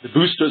it the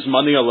boosters'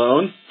 money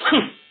alone?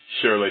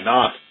 Surely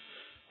not.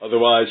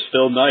 Otherwise,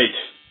 Phil Knight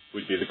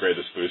would be the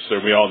greatest booster,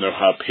 and we all know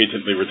how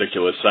patently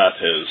ridiculous that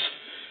is.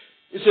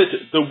 Is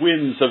it the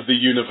wins of the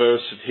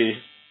university?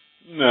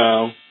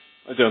 No,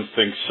 I don't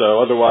think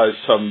so. Otherwise,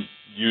 some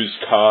used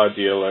car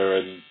dealer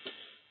in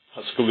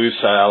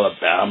Tuscaloosa,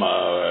 Alabama,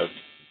 or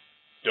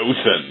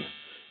Dothan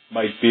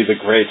might be the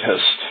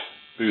greatest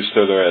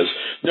booster there is.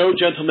 No,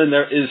 gentlemen,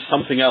 there is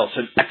something else,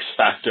 an X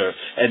factor,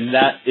 and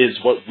that is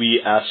what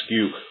we ask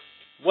you.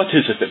 What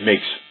is it that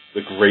makes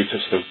the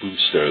greatest of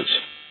boosters?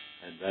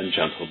 And then,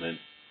 gentlemen,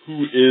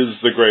 who is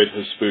the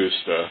greatest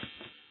booster?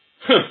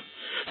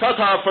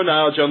 Ta-ta for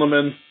now,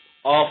 gentlemen.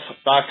 Off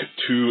back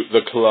to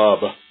the club.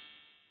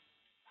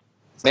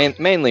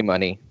 Mainly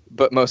money,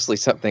 but mostly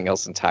something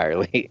else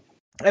entirely.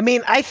 I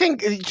mean, I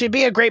think to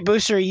be a great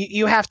booster,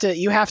 you have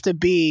to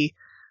be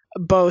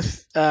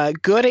both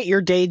good at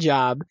your day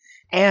job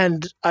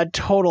and a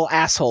total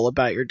asshole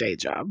about your day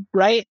job,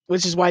 right?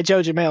 Which is why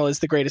Joe Jamel is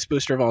the greatest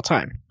booster of all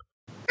time.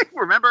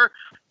 Remember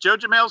Joe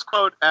Jamel's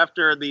quote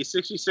after the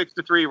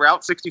 66-3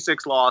 Route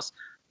 66 loss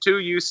to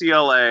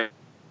UCLA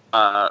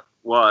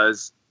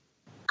was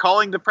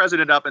calling the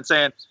president up and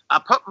saying, "I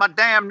put my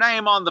damn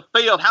name on the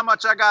field. How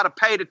much I got to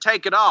pay to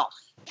take it off?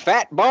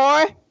 Fat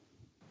boy?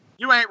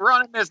 You ain't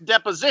running this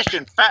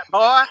deposition, fat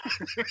boy."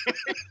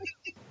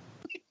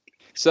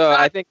 So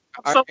I think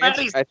our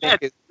answer,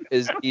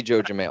 is E.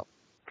 Joe Jamel.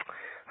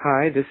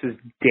 Hi, this is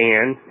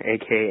Dan,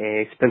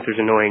 a.k.a. Spencer's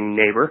annoying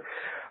neighbor.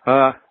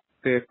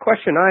 The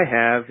question I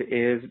have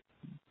is,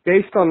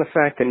 based on the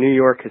fact that New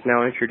York has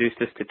now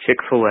introduced us to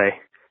Chick-fil-A,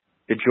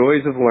 the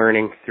joys of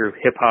learning through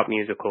hip-hop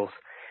musicals,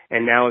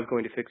 and now is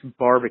going to fix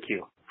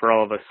barbecue for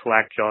all of us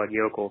slack-jawed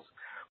yokels,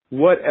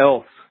 what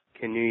else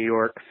can New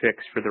York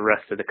fix for the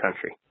rest of the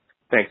country?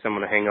 Thanks. I'm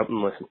going to hang up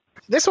and listen.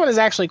 This one is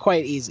actually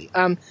quite easy.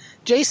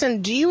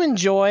 Jason, do you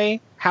enjoy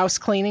house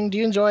cleaning? Do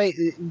you enjoy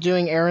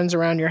doing errands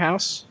around your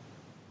house?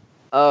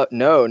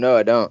 No,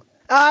 I don't.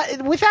 I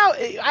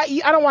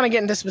don't want to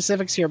get into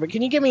specifics here, but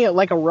can you give me a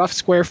rough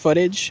square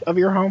footage of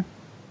your home?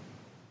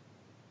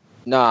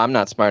 No, I'm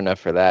not smart enough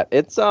for that.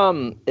 It's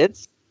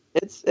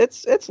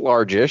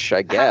largish,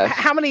 I guess.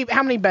 How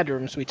many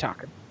bedrooms we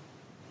talking?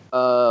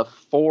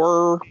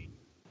 4.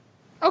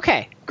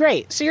 Okay,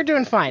 great. So you're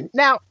doing fine.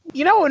 Now,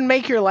 you know what would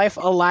make your life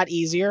a lot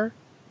easier,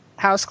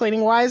 house cleaning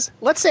wise?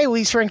 Let's say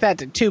we shrink that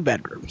to 2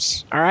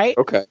 bedrooms. All right.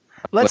 Okay.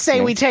 Let's say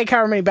we take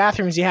however many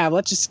bathrooms you have.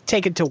 Let's just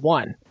take it to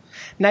 1.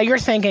 Now you're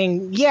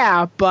thinking,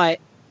 yeah,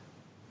 but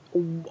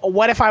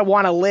what if I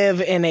want to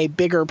live in a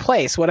bigger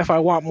place? What if I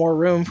want more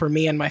room for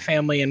me and my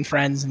family and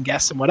friends and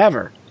guests and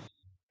whatever?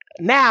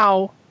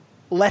 Now,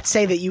 let's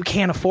say that you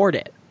can't afford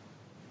it.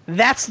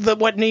 That's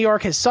what New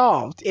York has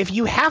solved. If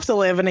you have to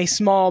live in a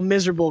small,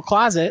 miserable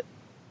closet,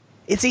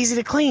 it's easy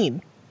to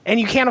clean. And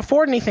you can't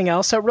afford anything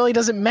else, so it really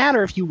doesn't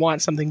matter if you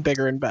want something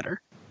bigger and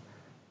better.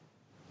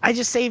 I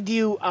just saved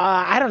you,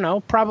 I don't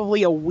know,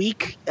 probably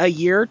a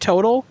year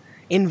total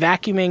in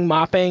vacuuming,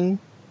 mopping,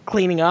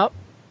 cleaning up.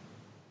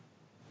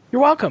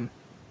 You're welcome.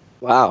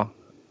 Wow,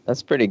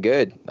 that's pretty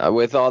good.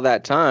 With all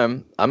that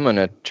time, I'm going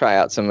to try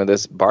out some of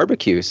this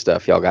barbecue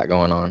stuff y'all got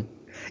going on.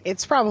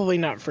 It's probably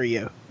not for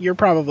you. You're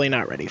probably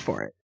not ready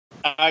for it.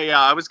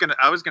 I was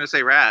gonna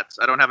say rats.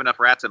 I don't have enough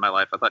rats in my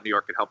life. I thought New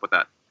York could help with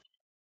that.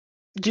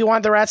 Do you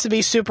want the rats to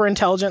be super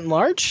intelligent and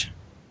large?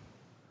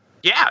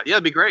 Yeah,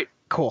 that'd be great.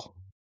 Cool.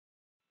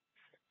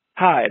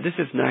 Hi, this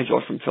is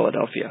Nigel from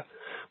Philadelphia.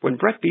 When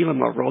Brett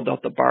Bielema rolled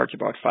out the barge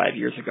about 5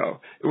 years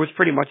ago, it was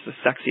pretty much the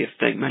sexiest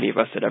thing many of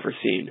us had ever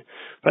seen,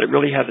 but it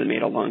really hasn't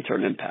made a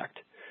long-term impact.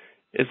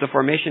 Is the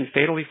formation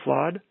fatally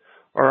flawed,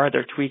 or are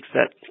there tweaks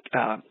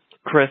that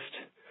Christ,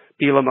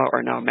 Bielema,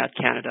 or now Matt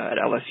Canada at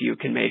LSU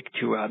can make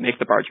to make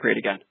the barge great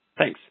again?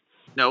 Thanks.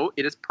 No,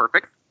 it is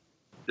perfect.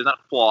 It is not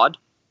flawed.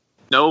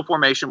 No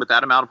formation with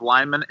that amount of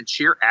linemen and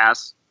sheer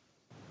ass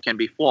can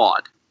be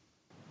flawed.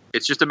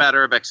 It's just a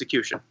matter of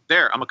execution.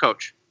 There, I'm a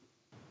coach.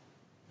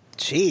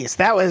 Jeez,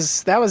 that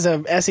was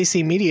a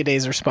SEC Media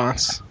Days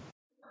response.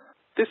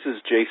 This is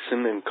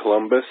Jason in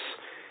Columbus,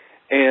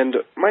 and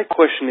my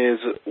question is,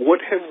 what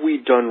have we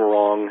done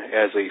wrong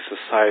as a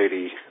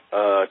society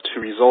to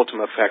result in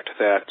the fact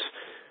that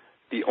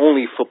the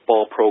only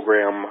football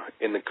program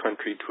in the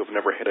country to have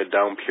never had a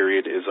down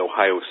period is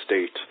Ohio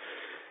State?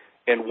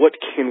 And what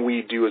can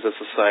we do as a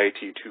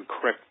society to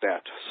correct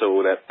that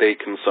so that they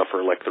can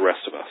suffer like the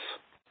rest of us?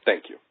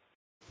 Thank you.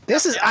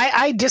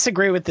 I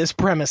disagree with this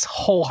premise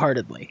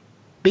wholeheartedly.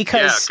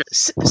 Because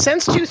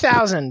since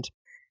 2000,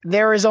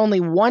 there is only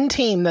one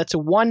team that's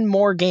won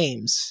more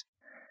games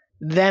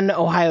than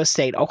Ohio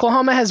State.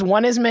 Oklahoma has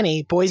won as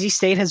many. Boise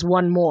State has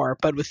won more,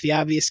 but with the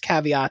obvious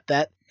caveat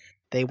that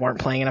they weren't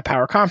playing in a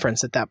power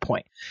conference at that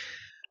point.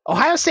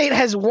 Ohio State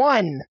has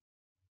won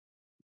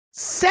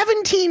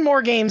 17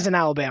 more games than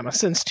Alabama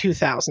since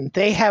 2000.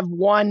 They have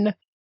won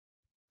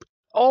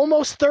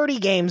almost 30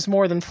 games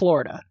more than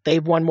Florida.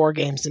 They've won more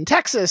games than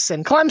Texas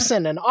and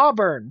Clemson and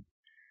Auburn.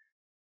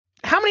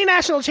 How many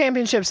national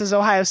championships has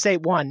Ohio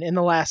State won in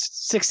the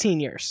last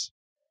 16 years?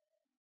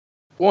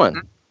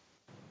 1.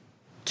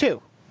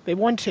 2. They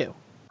won 2.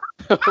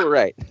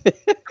 Right.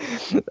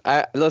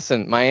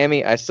 Listen,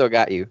 Miami, I still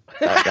got you.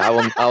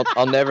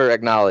 I'll never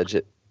acknowledge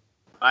it.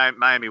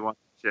 Miami won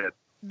shit.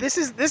 This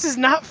is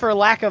not for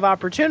lack of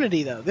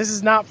opportunity, though. This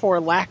is not for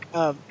lack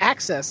of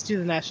access to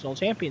the national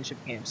championship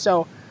game.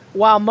 So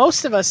while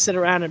most of us sit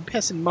around and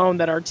piss and moan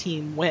that our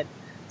team went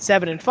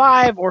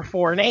 7-5 or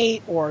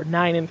 4-8 or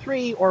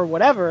 9-3 or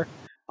whatever,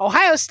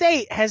 Ohio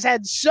State has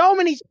had so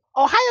many.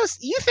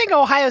 You think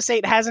Ohio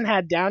State hasn't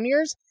had down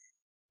years?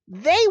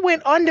 They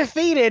went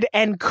undefeated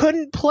and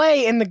couldn't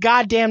play in the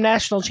goddamn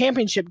national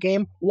championship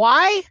game.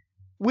 Why?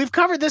 We've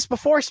covered this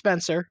before,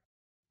 Spencer.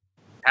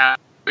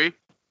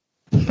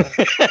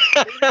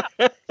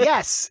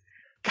 Yes.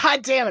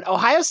 God damn it.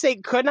 Ohio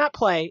State could not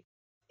play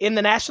in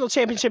the national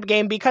championship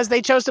game because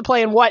they chose to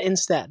play in what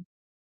instead?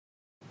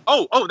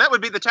 Oh, that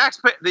would be the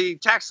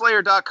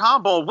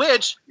TaxSlayer.com Bowl,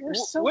 which you're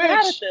so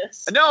bad at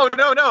this. No.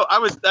 I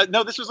was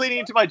this was leading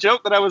into my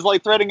joke that I was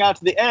like threading out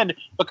to the end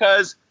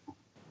because,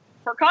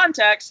 for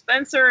context,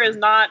 Spencer is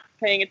not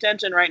paying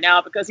attention right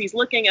now because he's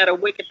looking at a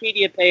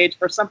Wikipedia page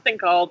for something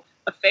called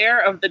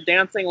Affair of the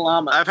Dancing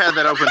Llama. I've had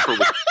that open for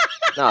weeks.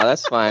 No,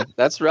 that's fine.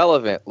 That's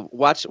relevant.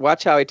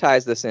 Watch how he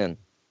ties this in.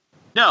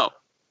 No.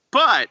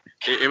 But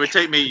it would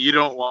take me, you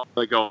don't want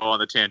to go on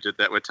the tangent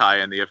that would tie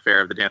in the Affair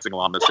of the Dancing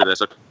Llamas to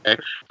this.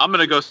 Okay? I'm going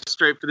to go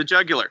straight for the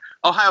jugular.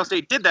 Ohio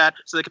State did that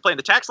so they could play in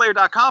the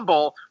TaxSlayer.com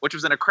Bowl, which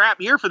was in a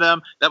crap year for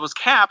them, that was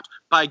capped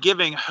by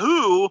giving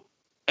who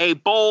a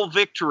bowl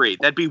victory.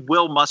 That'd be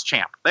Will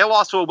Muschamp. They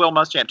lost to a Will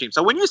Muschamp team.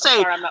 So when you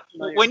say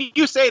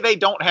they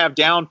don't have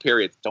down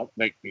periods, don't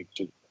make me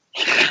do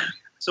that.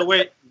 So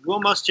wait,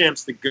 Will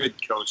Muschamp's the good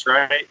coach,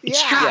 right?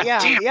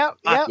 Yeah.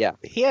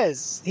 He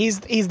is. He's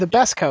the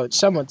best coach,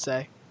 some would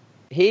say.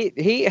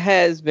 He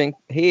has been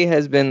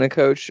the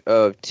coach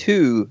of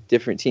 2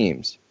 different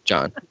teams,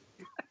 John.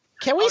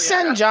 Can we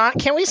send John?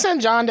 Can we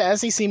send John to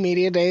SEC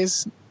Media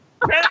Days?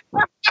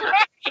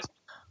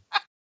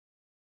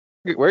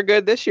 We're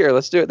good this year.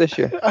 Let's do it this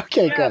year.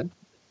 Okay, good.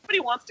 Nobody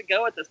wants to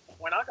go at this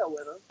point. I'll go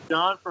with him.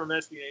 John from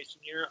SB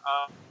Nation here.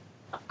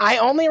 I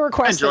only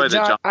request that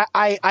John.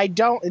 I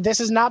don't. This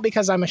is not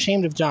because I'm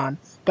ashamed of John,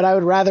 but I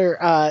would rather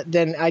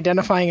than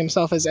identifying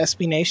himself as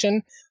SB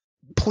Nation,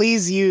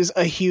 please use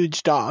a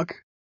huge dog.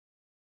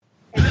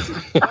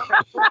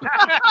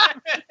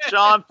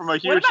 John from a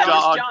huge what about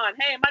dog. John?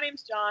 Hey, my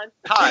name's John.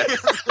 Hi,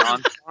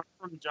 John.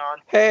 From John.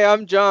 Hey,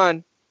 I'm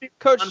John.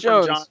 Coach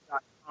Jones.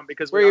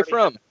 Because where are you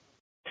from?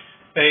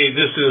 Hey,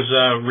 this is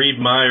Reed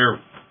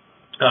Meyer,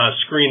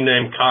 screen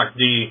name Cock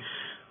D.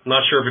 I'm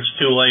not sure if it's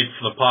too late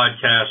for the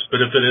podcast,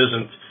 but if it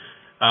isn't,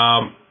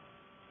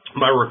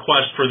 my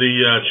request for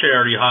the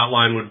charity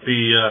hotline would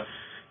be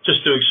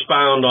just to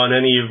expound on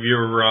any of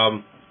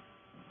your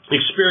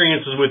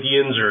experiences with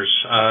Yinzers.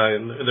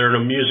 They're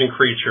an amusing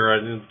creature.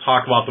 I'd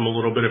talk about them a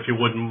little bit if you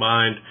wouldn't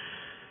mind.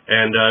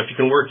 And if you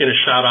can work in a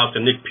shout out to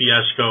Nick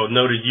Piesco,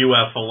 noted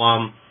UF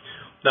alum,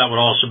 that would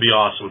also be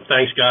awesome.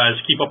 Thanks, guys.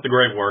 Keep up the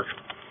great work.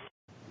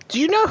 Do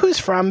you know who's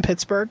from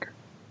Pittsburgh?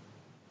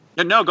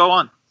 No, go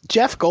on.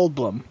 Jeff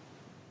Goldblum.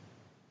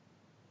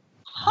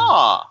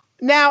 Huh.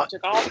 Now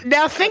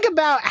think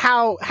about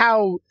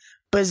how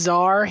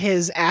bizarre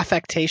his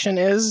affectation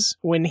is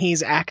when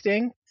he's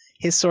acting.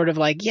 His sort of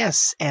like,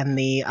 yes, and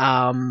the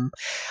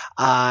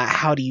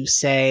how do you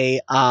say,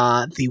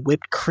 the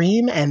whipped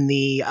cream and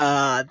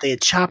the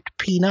chopped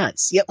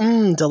peanuts. Yep,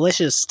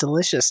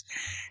 delicious.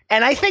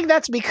 And I think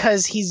that's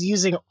because he's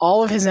using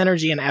all of his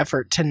energy and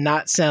effort to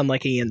not sound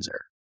like a Yinzer.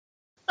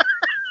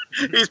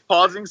 He's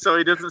pausing so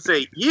he doesn't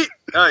say you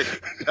go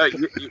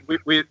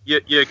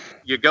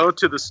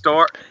to the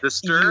store. The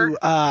stir.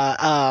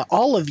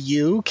 All of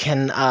you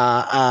can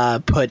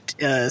put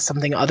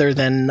something other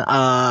than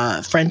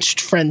French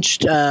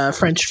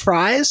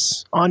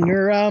fries on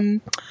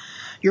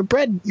your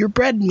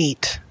bread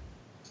meat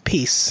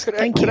piece.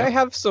 Thank you. Could I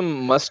have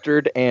some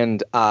mustard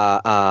and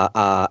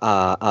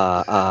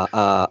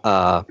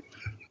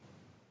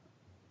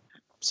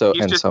so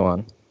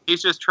on?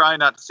 He's just trying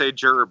not to say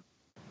gerb.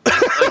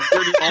 Like,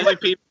 they're the only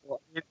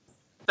people.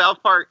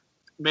 South Park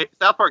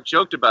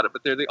joked about it,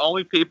 but they're the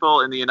only people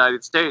in the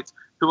United States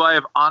who I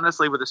have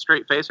honestly, with a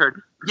straight face,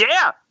 heard,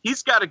 yeah,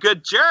 he's got a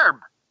good gerb.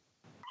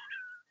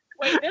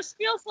 Wait, this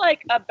feels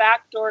like a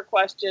backdoor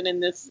question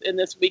in this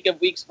week of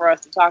weeks for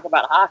us to talk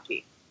about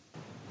hockey.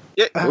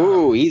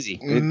 Ooh, easy.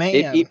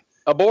 Man.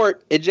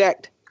 Abort.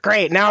 Eject.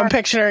 Great. Now I'm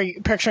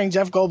picturing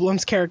Jeff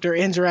Goldblum's character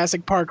in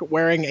Jurassic Park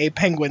wearing a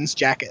Penguins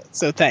jacket.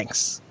 So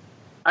thanks.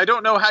 I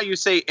don't know how you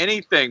say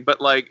anything, but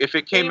like if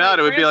it came out,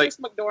 it would be like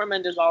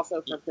McDormand is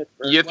also from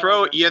Pittsburgh. You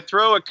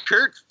throw a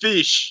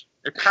Kurtfish,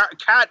 a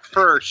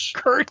catfish,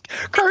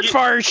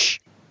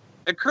 Kurtfish,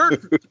 a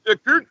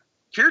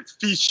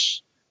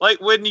Kurtfish. Like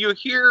when you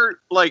hear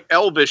like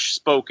Elvish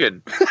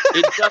spoken,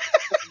 it does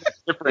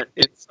different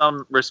in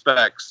some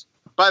respects.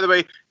 By the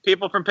way,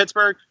 people from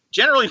Pittsburgh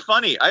generally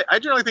funny. I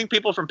generally think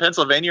people from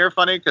Pennsylvania are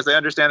funny because they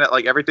understand that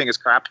like everything is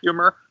crap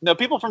humor. No,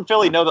 people from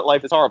Philly know that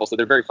life is horrible, so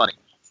they're very funny.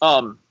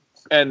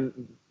 And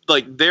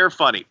like they're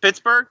funny.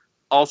 Pittsburgh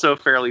also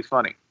fairly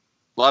funny.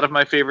 A lot of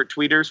my favorite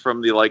tweeters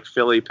from the like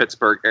Philly,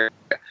 Pittsburgh area.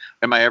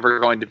 Am I ever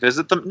going to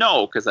visit them?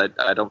 No, because I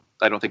don't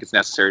think it's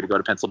necessary to go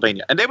to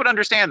Pennsylvania, and they would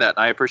understand that.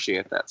 And I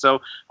appreciate that.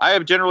 So I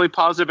have generally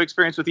positive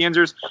experience with the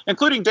Yinzers,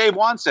 including Dave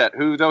Wanset,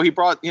 who though he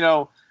brought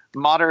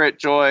moderate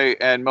joy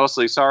and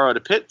mostly sorrow to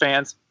Pitt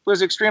fans,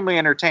 was extremely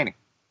entertaining.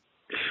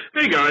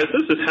 Hey guys,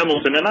 this is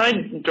Hamilton, and I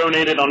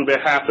donated on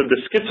behalf of the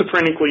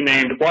schizophrenically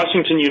named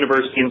Washington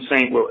University in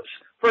St. Louis.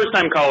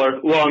 First-time caller,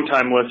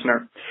 long-time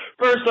listener.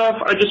 First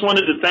off, I just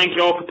wanted to thank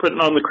you all for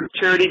putting on the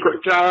charity,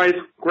 guys.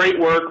 Great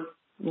work.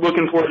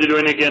 Looking forward to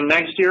doing it again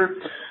next year.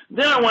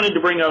 Then I wanted to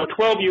bring up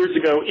 12 years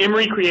ago,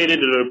 Emory created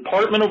a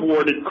Department of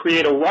War to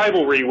create a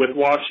rivalry with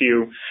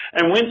WashU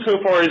and went so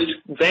far as to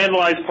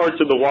vandalize parts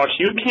of the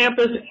WashU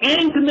campus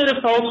and commit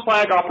a false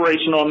flag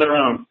operation on their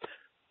own.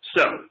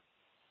 So,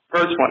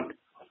 first one.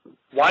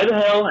 Why the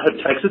hell have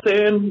Texas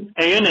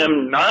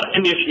A&M not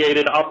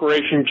initiated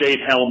Operation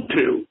Jade Helm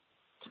 2?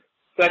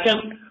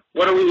 Second,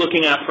 what are we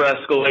looking at for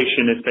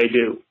escalation if they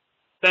do?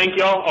 Thank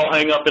y'all. I'll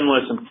hang up and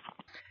listen.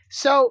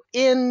 So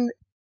in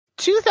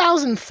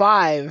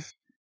 2005,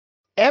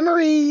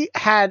 Emory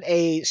had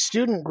a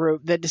student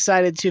group that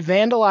decided to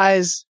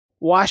vandalize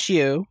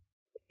WashU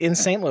in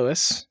St.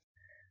 Louis,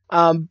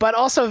 but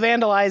also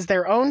vandalize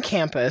their own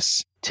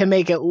campus to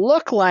make it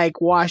look like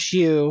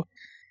WashU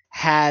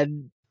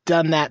had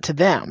done that to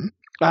them.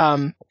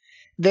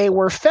 They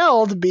were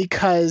felled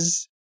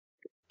because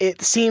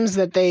it seems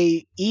that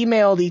they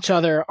emailed each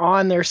other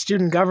on their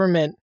student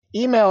government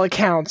email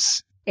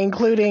accounts,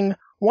 including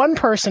one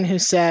person who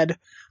said,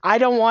 I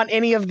don't want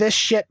any of this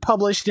shit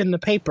published in the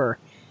paper.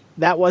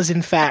 That was,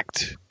 in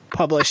fact,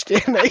 published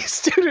in a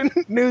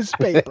student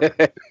newspaper.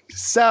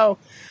 So,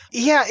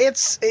 yeah,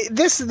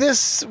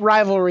 this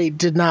rivalry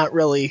did not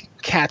really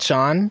catch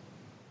on.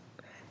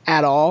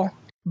 at all.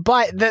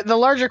 But the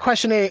larger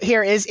question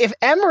here is, if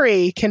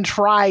Emory can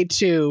try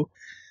to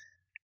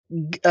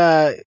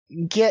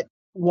get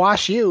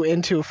Wash U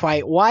into a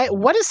fight,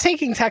 what is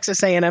taking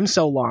Texas A&M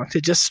so long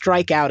to just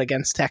strike out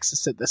against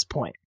Texas at this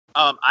point?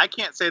 I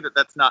can't say that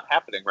that's not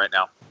happening right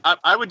now.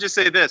 I would just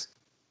say this.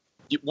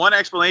 One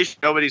explanation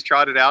nobody's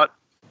trotted out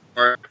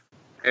or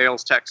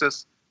ails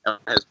Texas,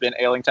 has been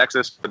ailing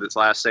Texas for this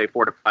last, say,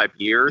 4 to 5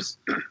 years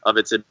of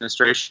its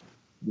administration.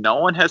 No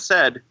one has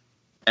said,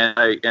 and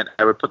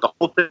I would put the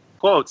whole thing in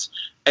quotes,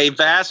 a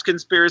vast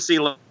conspiracy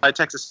led by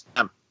Texas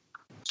A&M.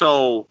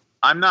 So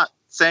I'm not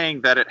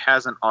saying that it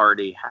hasn't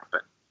already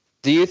happened.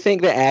 Do you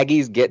think the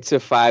Aggies get to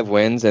 5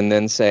 wins and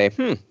then say,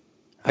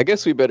 I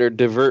guess we better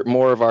divert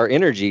more of our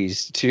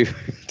energies to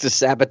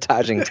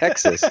sabotaging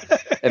Texas,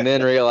 and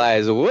then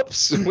realize,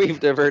 whoops, we've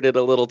diverted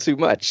a little too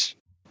much?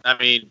 I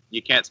mean,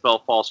 you can't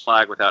spell false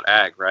flag without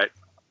ag, right?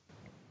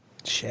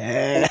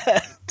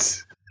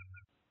 Chat.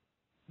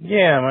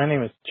 Yeah, my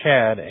name is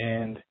Chad,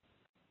 and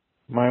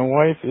my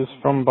wife is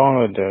from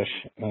Bangladesh,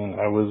 and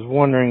I was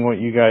wondering what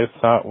you guys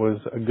thought was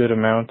a good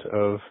amount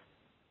of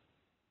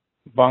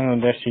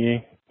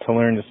Bangladeshi to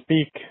learn to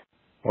speak,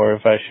 or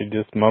if I should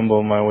just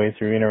mumble my way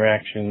through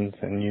interactions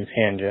and use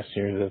hand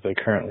gestures as I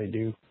currently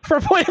do. For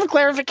a point of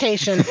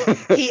clarification,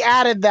 he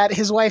added that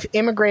his wife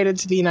immigrated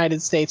to the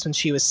United States when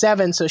she was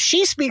 7, so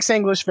she speaks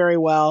English very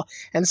well,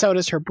 and so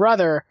does her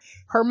brother.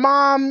 Her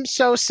mom,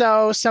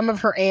 so-so, some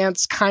of her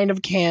aunts kind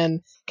of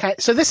can.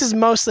 So this is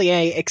mostly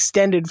a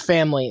extended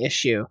family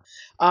issue.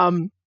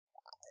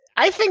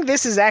 I think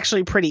this is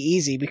actually pretty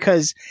easy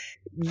because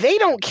they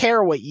don't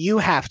care what you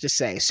have to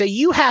say. So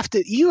you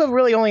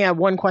really only have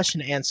one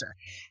question to answer.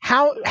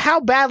 How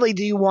badly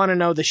do you want to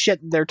know the shit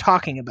they're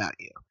talking about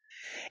you?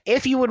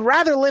 If you would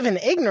rather live in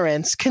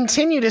ignorance,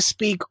 continue to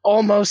speak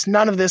almost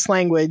none of this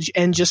language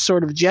and just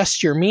sort of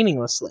gesture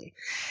meaninglessly.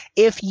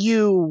 If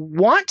you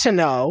want to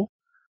know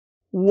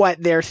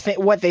what they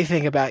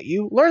think about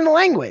you, learn the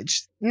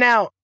language.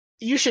 Now,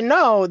 you should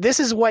know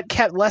this is what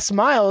kept Les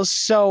Miles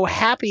so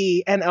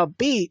happy and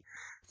upbeat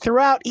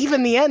throughout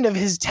even the end of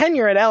his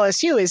tenure at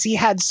LSU, is he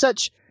had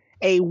such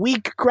a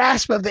weak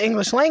grasp of the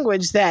English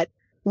language that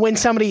when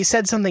somebody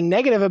said something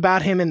negative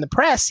about him in the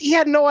press, he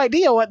had no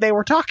idea what they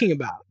were talking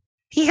about.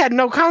 He had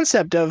no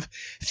concept of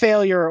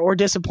failure or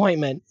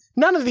disappointment.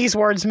 None of these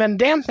words meant a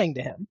damn thing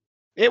to him.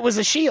 It was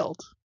a shield.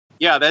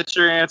 Yeah, that's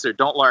your answer.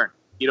 Don't learn.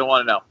 You don't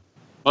want to know.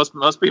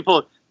 Most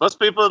people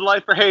in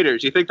life are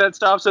haters. You think that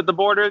stops at the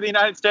border of the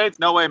United States?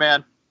 No way,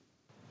 man.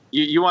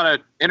 You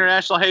want to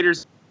international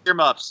haters,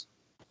 earmuffs.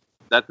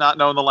 That's not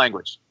knowing the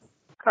language.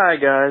 Hi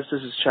guys,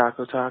 this is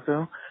Choco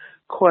Taco.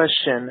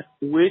 Question: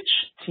 which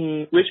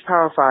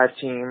Power 5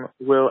 team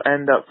will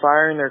end up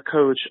firing their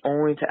coach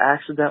only to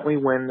accidentally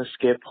win the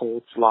Skip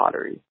Holtz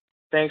lottery?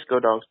 Thanks, go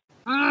Dogs.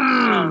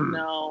 Oh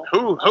no!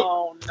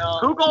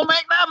 Who gonna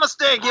make that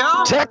mistake,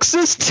 yo?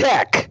 Texas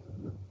Tech.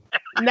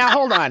 Now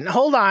hold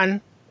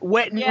on.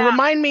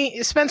 Remind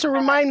me, Spencer.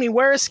 Remind me,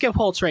 where is Skip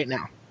Holtz right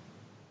now?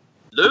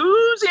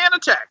 Louisiana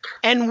Tech.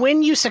 And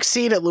when you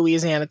succeed at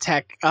Louisiana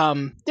Tech,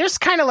 there's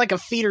kind of like a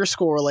feeder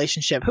school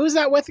relationship. Who's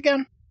that with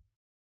again?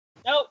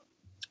 Nope.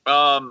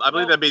 I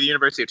believe that'd be the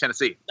University of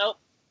Tennessee. Nope.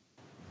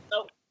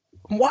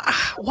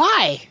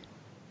 Why?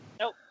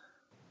 Nope.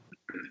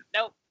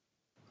 Nope.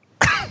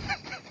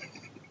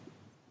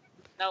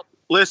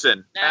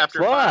 Listen,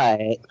 after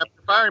Why?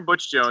 firing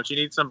Butch Jones, you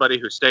need somebody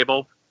who's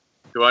stable,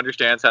 who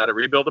understands how to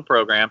rebuild the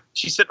program.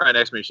 She's sitting right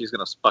next to me. She's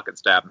going to fucking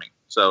stab me.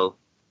 So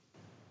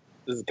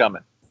this is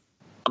coming.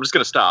 I'm just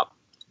going to stop.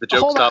 The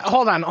joke stops.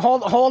 Hold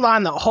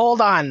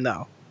on,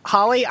 though.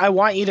 Holly, I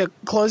want you to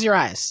close your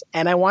eyes,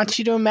 and I want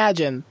you to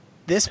imagine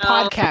this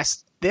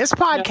podcast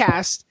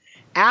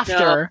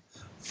after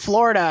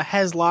Florida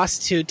has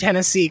lost to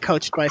Tennessee,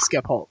 coached by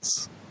Skip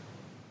Holtz.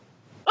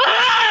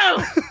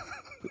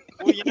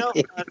 Well, you know,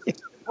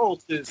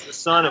 Holtz is the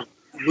son of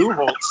Lou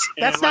Holtz.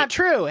 That's not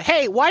true.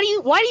 Hey, why do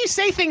you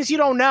say things you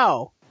don't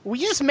know? We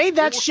just made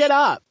that shit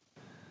up.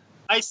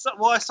 I saw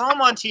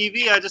him on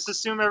TV. I just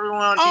assume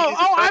everyone on TV.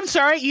 Oh, I'm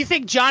sorry. You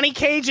think Johnny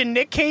Cage and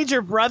Nick Cage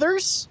are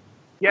brothers?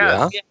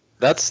 Yeah.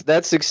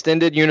 That's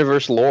extended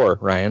universe lore,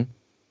 Ryan.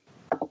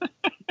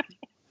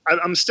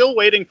 I'm still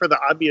waiting for the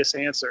obvious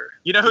answer.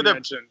 You know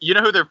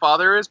who their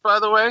father is, by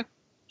the way?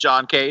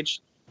 John Cage.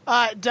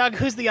 Doug,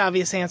 who's the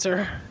obvious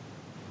answer?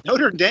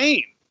 Notre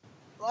Dame.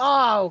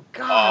 Oh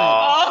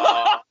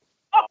God.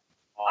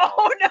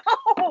 Oh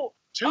no.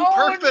 Too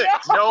perfect.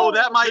 No,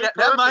 that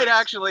might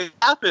actually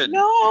happen.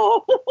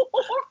 No.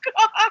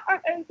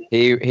 God.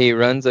 He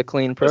runs a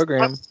clean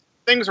program.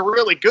 Things are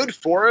really good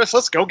for us.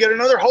 Let's go get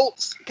another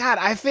Holtz. God,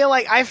 I feel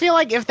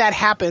like if that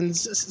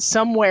happens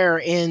somewhere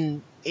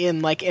in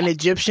like an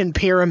Egyptian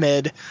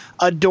pyramid,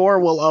 a door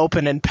will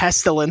open and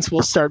pestilence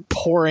will start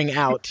pouring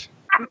out.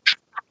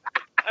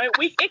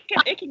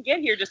 It can get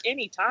here just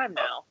any time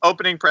now.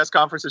 Opening press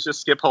conference is just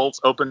Skip Holtz,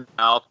 open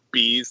mouth,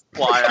 bees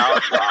fly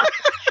out.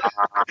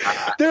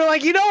 They're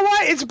like, you know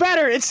what? It's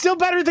better. It's still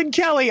better than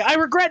Kelly. I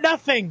regret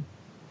nothing.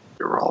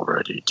 You're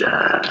already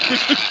dead.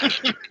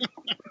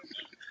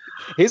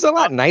 He's a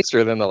lot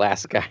nicer than the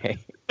last guy.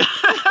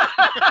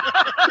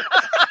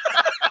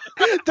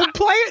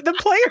 The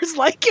players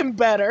like him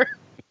better.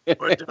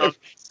 Oh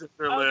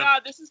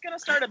God, this is gonna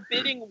start a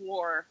bidding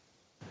war.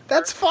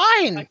 That's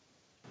fine.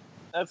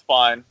 That's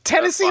fine.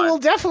 Tennessee will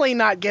definitely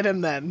not get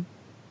him then.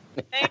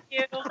 Thank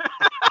you.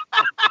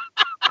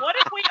 What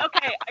if we?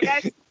 Okay,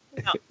 guys,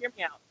 hear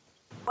me out.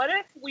 What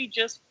if we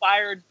just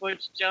fired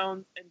Butch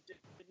Jones and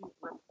didn't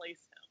replace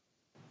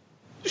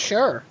him?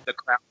 Sure.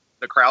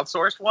 The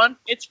crowdsourced one?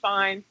 It's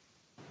fine.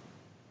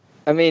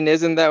 I mean,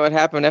 isn't that what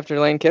happened after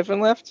Lane Kiffin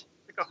left?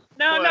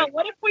 No.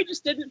 What if we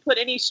just didn't put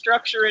any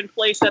structure in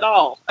place at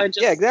all?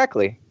 Yeah,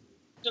 exactly.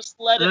 Just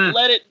let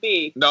it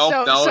be.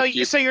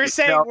 So you're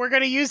saying we're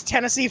going to use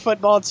Tennessee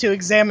football to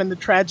examine the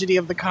tragedy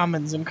of the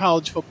commons in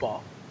college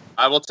football?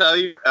 I will tell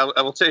you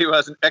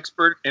as an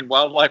expert in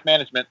wildlife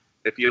management,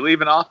 if you leave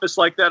an office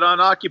like that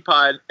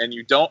unoccupied and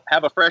you don't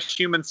have a fresh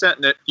human scent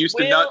in it,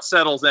 Houston Nutt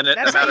settles in it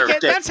in a matter of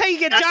days. That's how you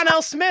get John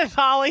L. Smith,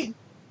 Holly.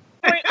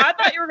 Wait, I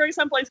thought you were going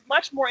someplace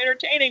much more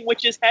entertaining,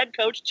 which is head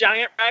coach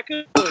Giant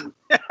Raccoon.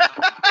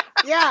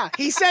 Yeah,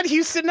 he said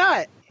Houston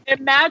Nutt.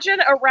 Imagine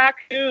a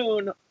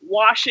raccoon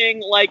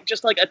washing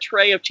just like a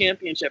tray of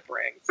championship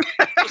rings,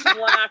 just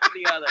one after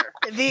the other.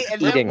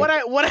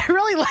 What I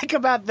really like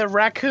about the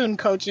raccoon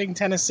coaching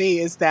Tennessee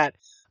is that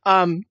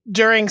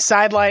during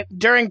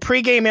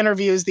pregame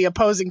interviews, the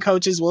opposing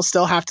coaches will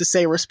still have to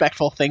say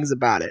respectful things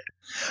about it.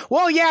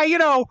 Well,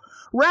 yeah,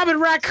 Rabid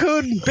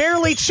Raccoon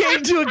barely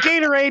chained to a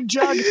Gatorade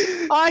jug.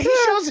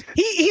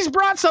 He's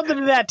brought something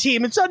to that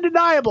team. It's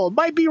undeniable.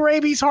 Might be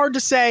rabies, hard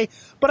to say,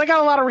 but I got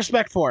a lot of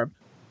respect for him.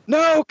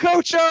 No,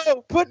 Coach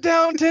O, put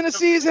down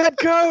Tennessee's head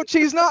coach.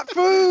 He's not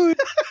food.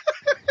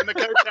 And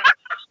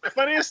the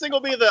funniest thing will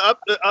be the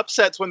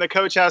upsets when the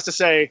coach has to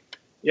say,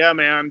 "Yeah,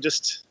 man,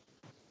 just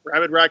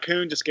Rabid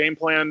Raccoon just game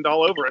planned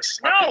all over us.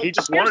 No, he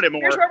just wanted it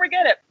more." Here's where we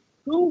get it.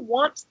 Who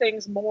wants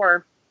things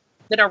more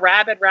than a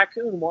rabid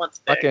raccoon wants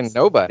things? Fucking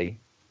nobody.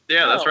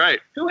 Yeah, that's right.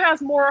 Who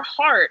has more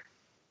heart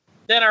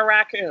than a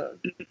raccoon?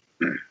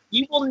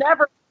 You will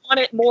never want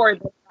it more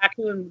than a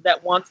raccoon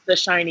that wants the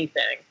shiny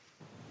thing.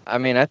 I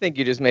mean, I think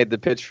you just made the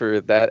pitch for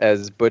that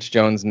as Butch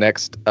Jones'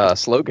 next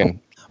slogan.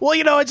 Well,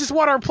 I just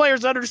want our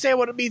players to understand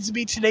what it means to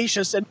be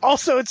tenacious, and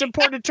also it's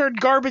important to turn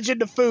garbage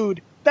into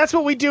food. That's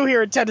what we do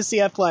here at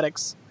Tennessee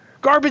Athletics.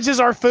 Garbage is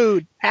our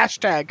food. #.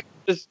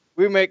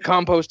 We make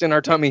compost in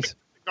our tummies.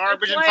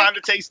 Garbage and find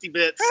the tasty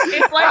bits.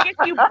 It's like if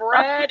you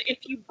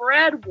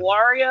bred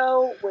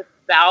Wario with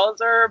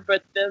Bowser,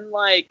 but then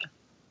Bowser.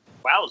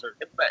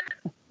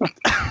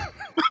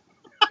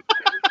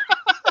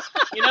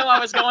 I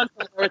was going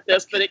somewhere with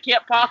this, but it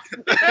can't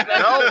possibly be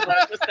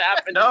what just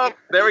happened. No,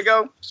 there we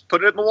go. Just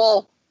put it in the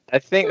wall. I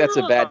think that's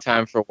a bad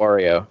time for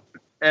Wario.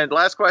 And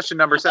last question,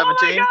 number 17.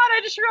 Oh my God,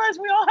 I just realized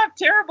we all have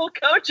terrible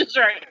coaches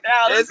right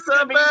now. It's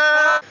the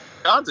best.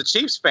 John's a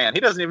Chiefs fan. He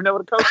doesn't even know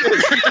what a coach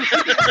is.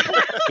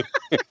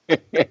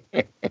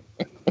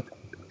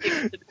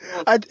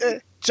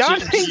 John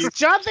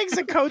thinks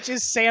a coach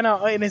is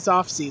Santa in his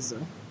off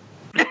season.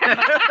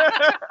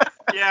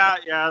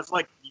 Yeah, it's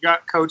like you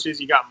got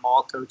coaches, you got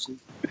mall coaches.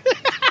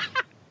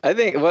 I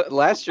think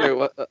last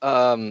year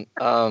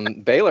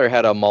Baylor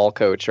had a mall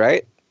coach,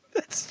 right?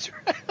 That's true.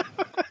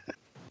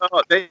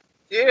 Oh, they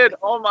did.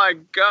 Oh my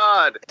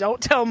God!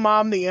 Don't tell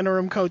Mom the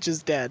interim coach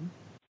is dead.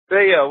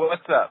 Hey yo,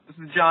 what's up? This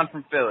is John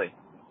from Philly.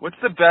 What's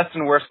the best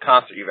and worst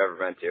concert you've ever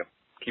been to?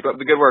 Keep up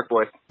the good work,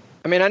 boys.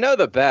 I mean, I know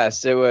the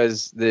best. It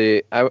was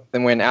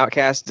when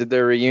Outkast did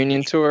their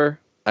reunion tour.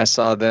 I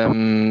saw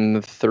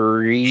them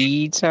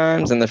 3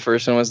 times, and the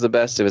first one was the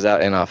best. It was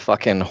out in a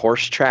fucking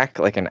horse track,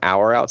 like an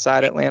hour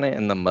outside Atlanta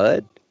in the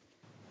mud.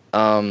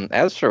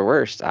 As for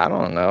worst, I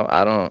don't know.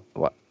 I don't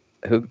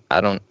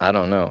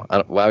know.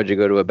 Why would you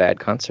go to a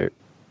bad concert?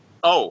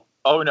 Oh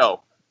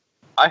no,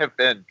 I have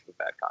been to a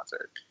bad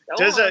concert.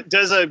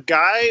 Does a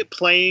guy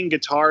playing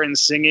guitar and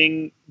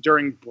singing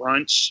during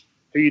brunch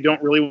who you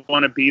don't really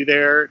want to be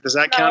there, does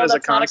that count as a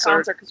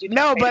concert?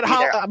 No, but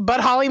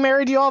Holly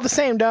married you all the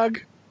same, Doug.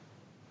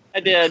 I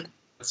did.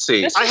 Let's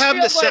see. I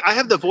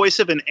have the voice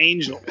of an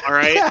angel. All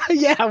right.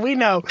 Yeah, we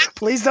know.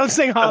 Please don't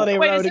sing Holiday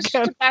Road is this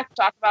again. just back to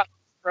talk about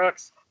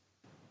Brooks?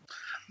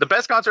 The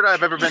best concert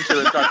I've ever been to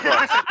is Garth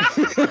Brooks.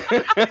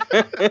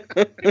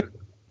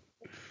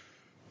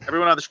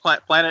 Everyone on this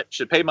planet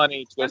should pay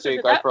money to go see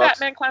Garth Brooks. Did that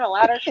fat man climb a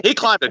ladder? He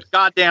climbed a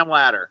goddamn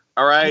ladder,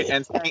 all right?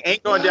 And sang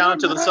Ain't Going Down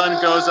Till the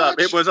Sun Goes Up.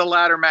 It was a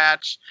ladder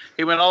match.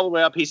 He went all the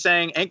way up. He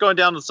sang Ain't Going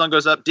Down Till the Sun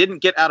Goes Up. Didn't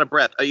get out of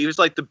breath. He was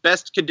like the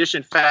best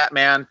conditioned fat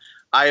man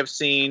I have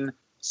seen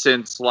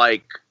since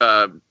God,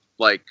 I'm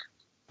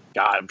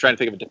trying to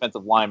think of a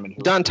defensive lineman.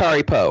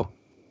 Dontari Poe.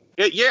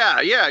 Yeah.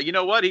 You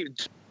know what?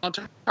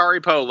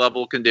 Dontari Poe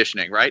level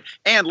conditioning, right?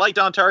 And like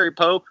Dontari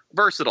Poe,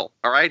 versatile,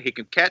 all right? He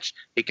can catch,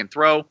 he can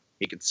throw,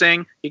 he can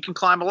sing, he can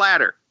climb a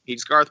ladder.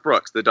 He's Garth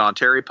Brooks, the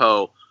Dontari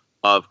Poe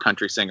of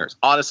country singers.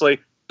 Honestly,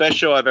 best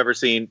show I've ever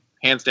seen,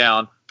 hands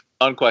down,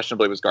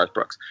 unquestionably was Garth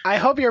Brooks. I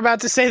hope you're about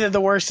to say that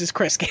the worst is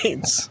Chris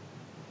Gaines.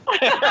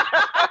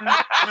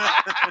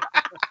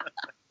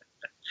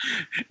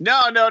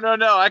 No.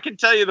 I can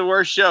tell you the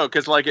worst show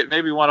because like it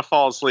made me want to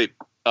fall asleep.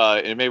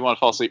 It made me want to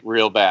fall asleep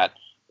real bad.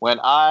 When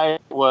I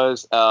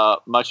was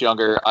much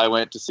younger, I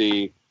went to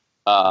see,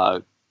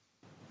 of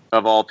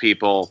all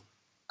people,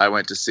 I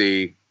went to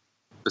see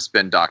the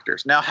Spin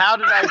Doctors. Now, how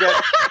did I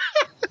get?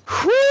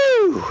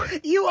 Whew!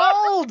 You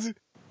old.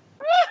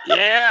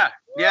 Yeah.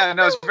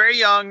 And I was very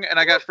young, and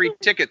I got free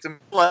tickets. And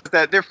realized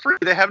that they're free;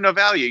 they have no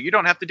value. You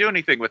don't have to do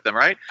anything with them,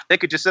 right? They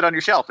could just sit on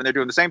your shelf, and they're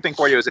doing the same thing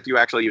for you as if you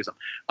actually use them.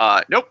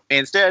 Nope.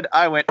 Instead,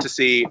 I went to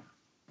see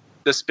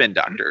the Spin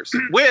Doctors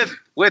with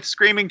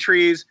Screaming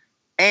Trees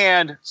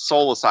and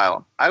Soul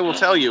Asylum. I will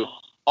tell you,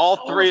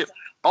 all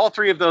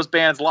three of those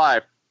bands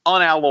live,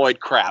 unalloyed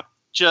crap.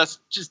 Just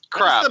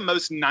crap. That's the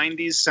most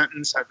 90s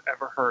sentence I've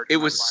ever heard. It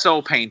was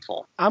so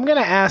painful. I'm gonna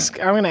ask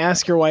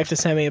your wife to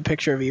send me a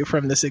picture of you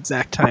from this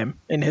exact time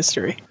in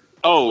history.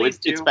 Oh,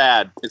 it's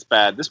bad. It's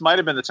bad. This might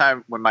have been the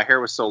time when my hair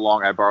was so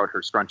long I borrowed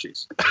her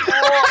scrunchies.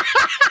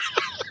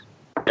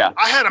 Yeah.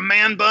 I had a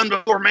man bun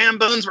before man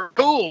buns were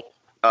cool.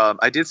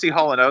 I did see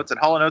Hall & Oates, and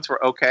Hall & Oates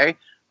were okay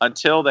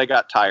until they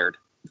got tired.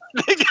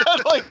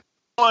 Hall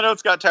 &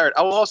 Oates got tired.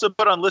 I will also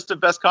put on list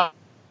of best concerts.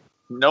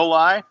 No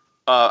lie.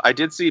 I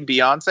did see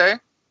Beyonce,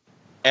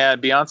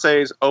 and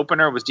Beyonce's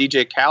opener was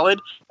DJ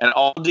Khaled, and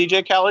all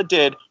DJ Khaled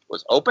did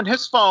was open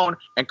his phone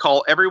and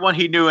call everyone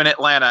he knew in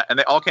Atlanta, and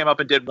they all came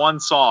up and did one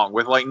song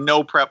with like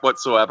no prep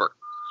whatsoever.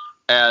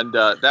 And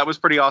that was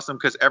pretty awesome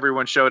because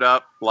everyone showed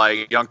up.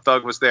 Like Young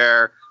Thug was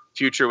there,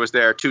 Future was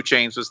there, 2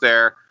 Chainz was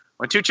there.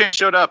 When 2 Chainz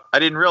showed up, I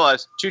didn't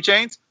realize 2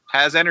 Chainz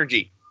has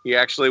energy. He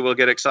actually will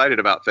get excited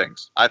about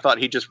things. I thought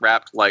he just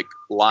rapped like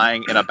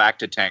lying in a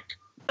Bacta tank.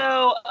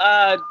 So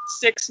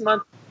 6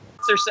 months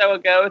or so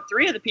ago,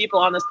 3 of the people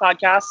on this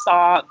podcast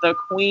saw the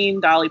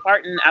Queen Dolly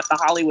Parton at the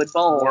Hollywood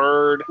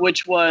Bowl,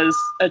 which was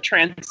a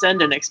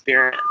transcendent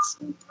experience.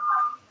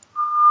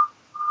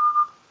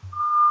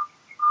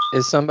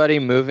 Is somebody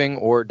moving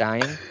or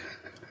dying?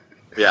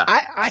 Yeah.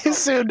 I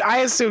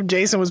assumed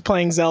Jason was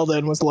playing Zelda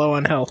and was low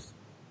on health.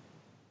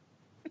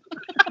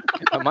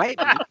 I might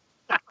be.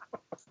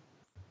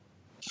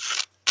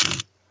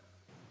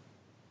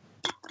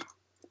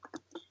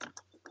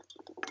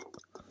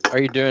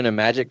 Are you doing a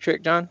magic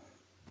trick, John?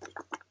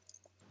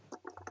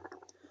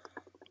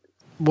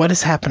 What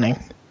is happening?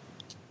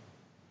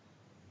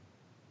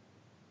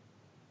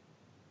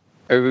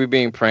 Are we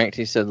being pranked?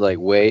 He said, like,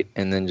 wait,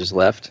 and then just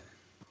left.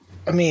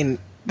 I mean,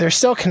 they're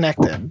still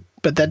connected,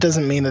 but that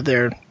doesn't mean that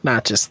they're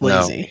not just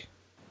lazy. No.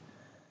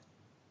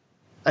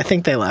 I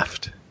think they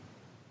left.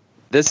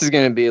 This is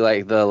going to be,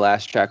 like, the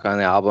last track on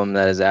the album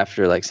that is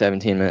after, like,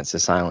 17 minutes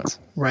of silence.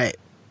 Right.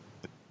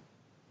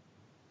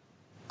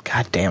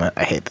 God damn it.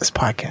 I hate this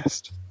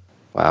podcast.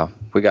 Wow.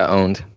 We got owned.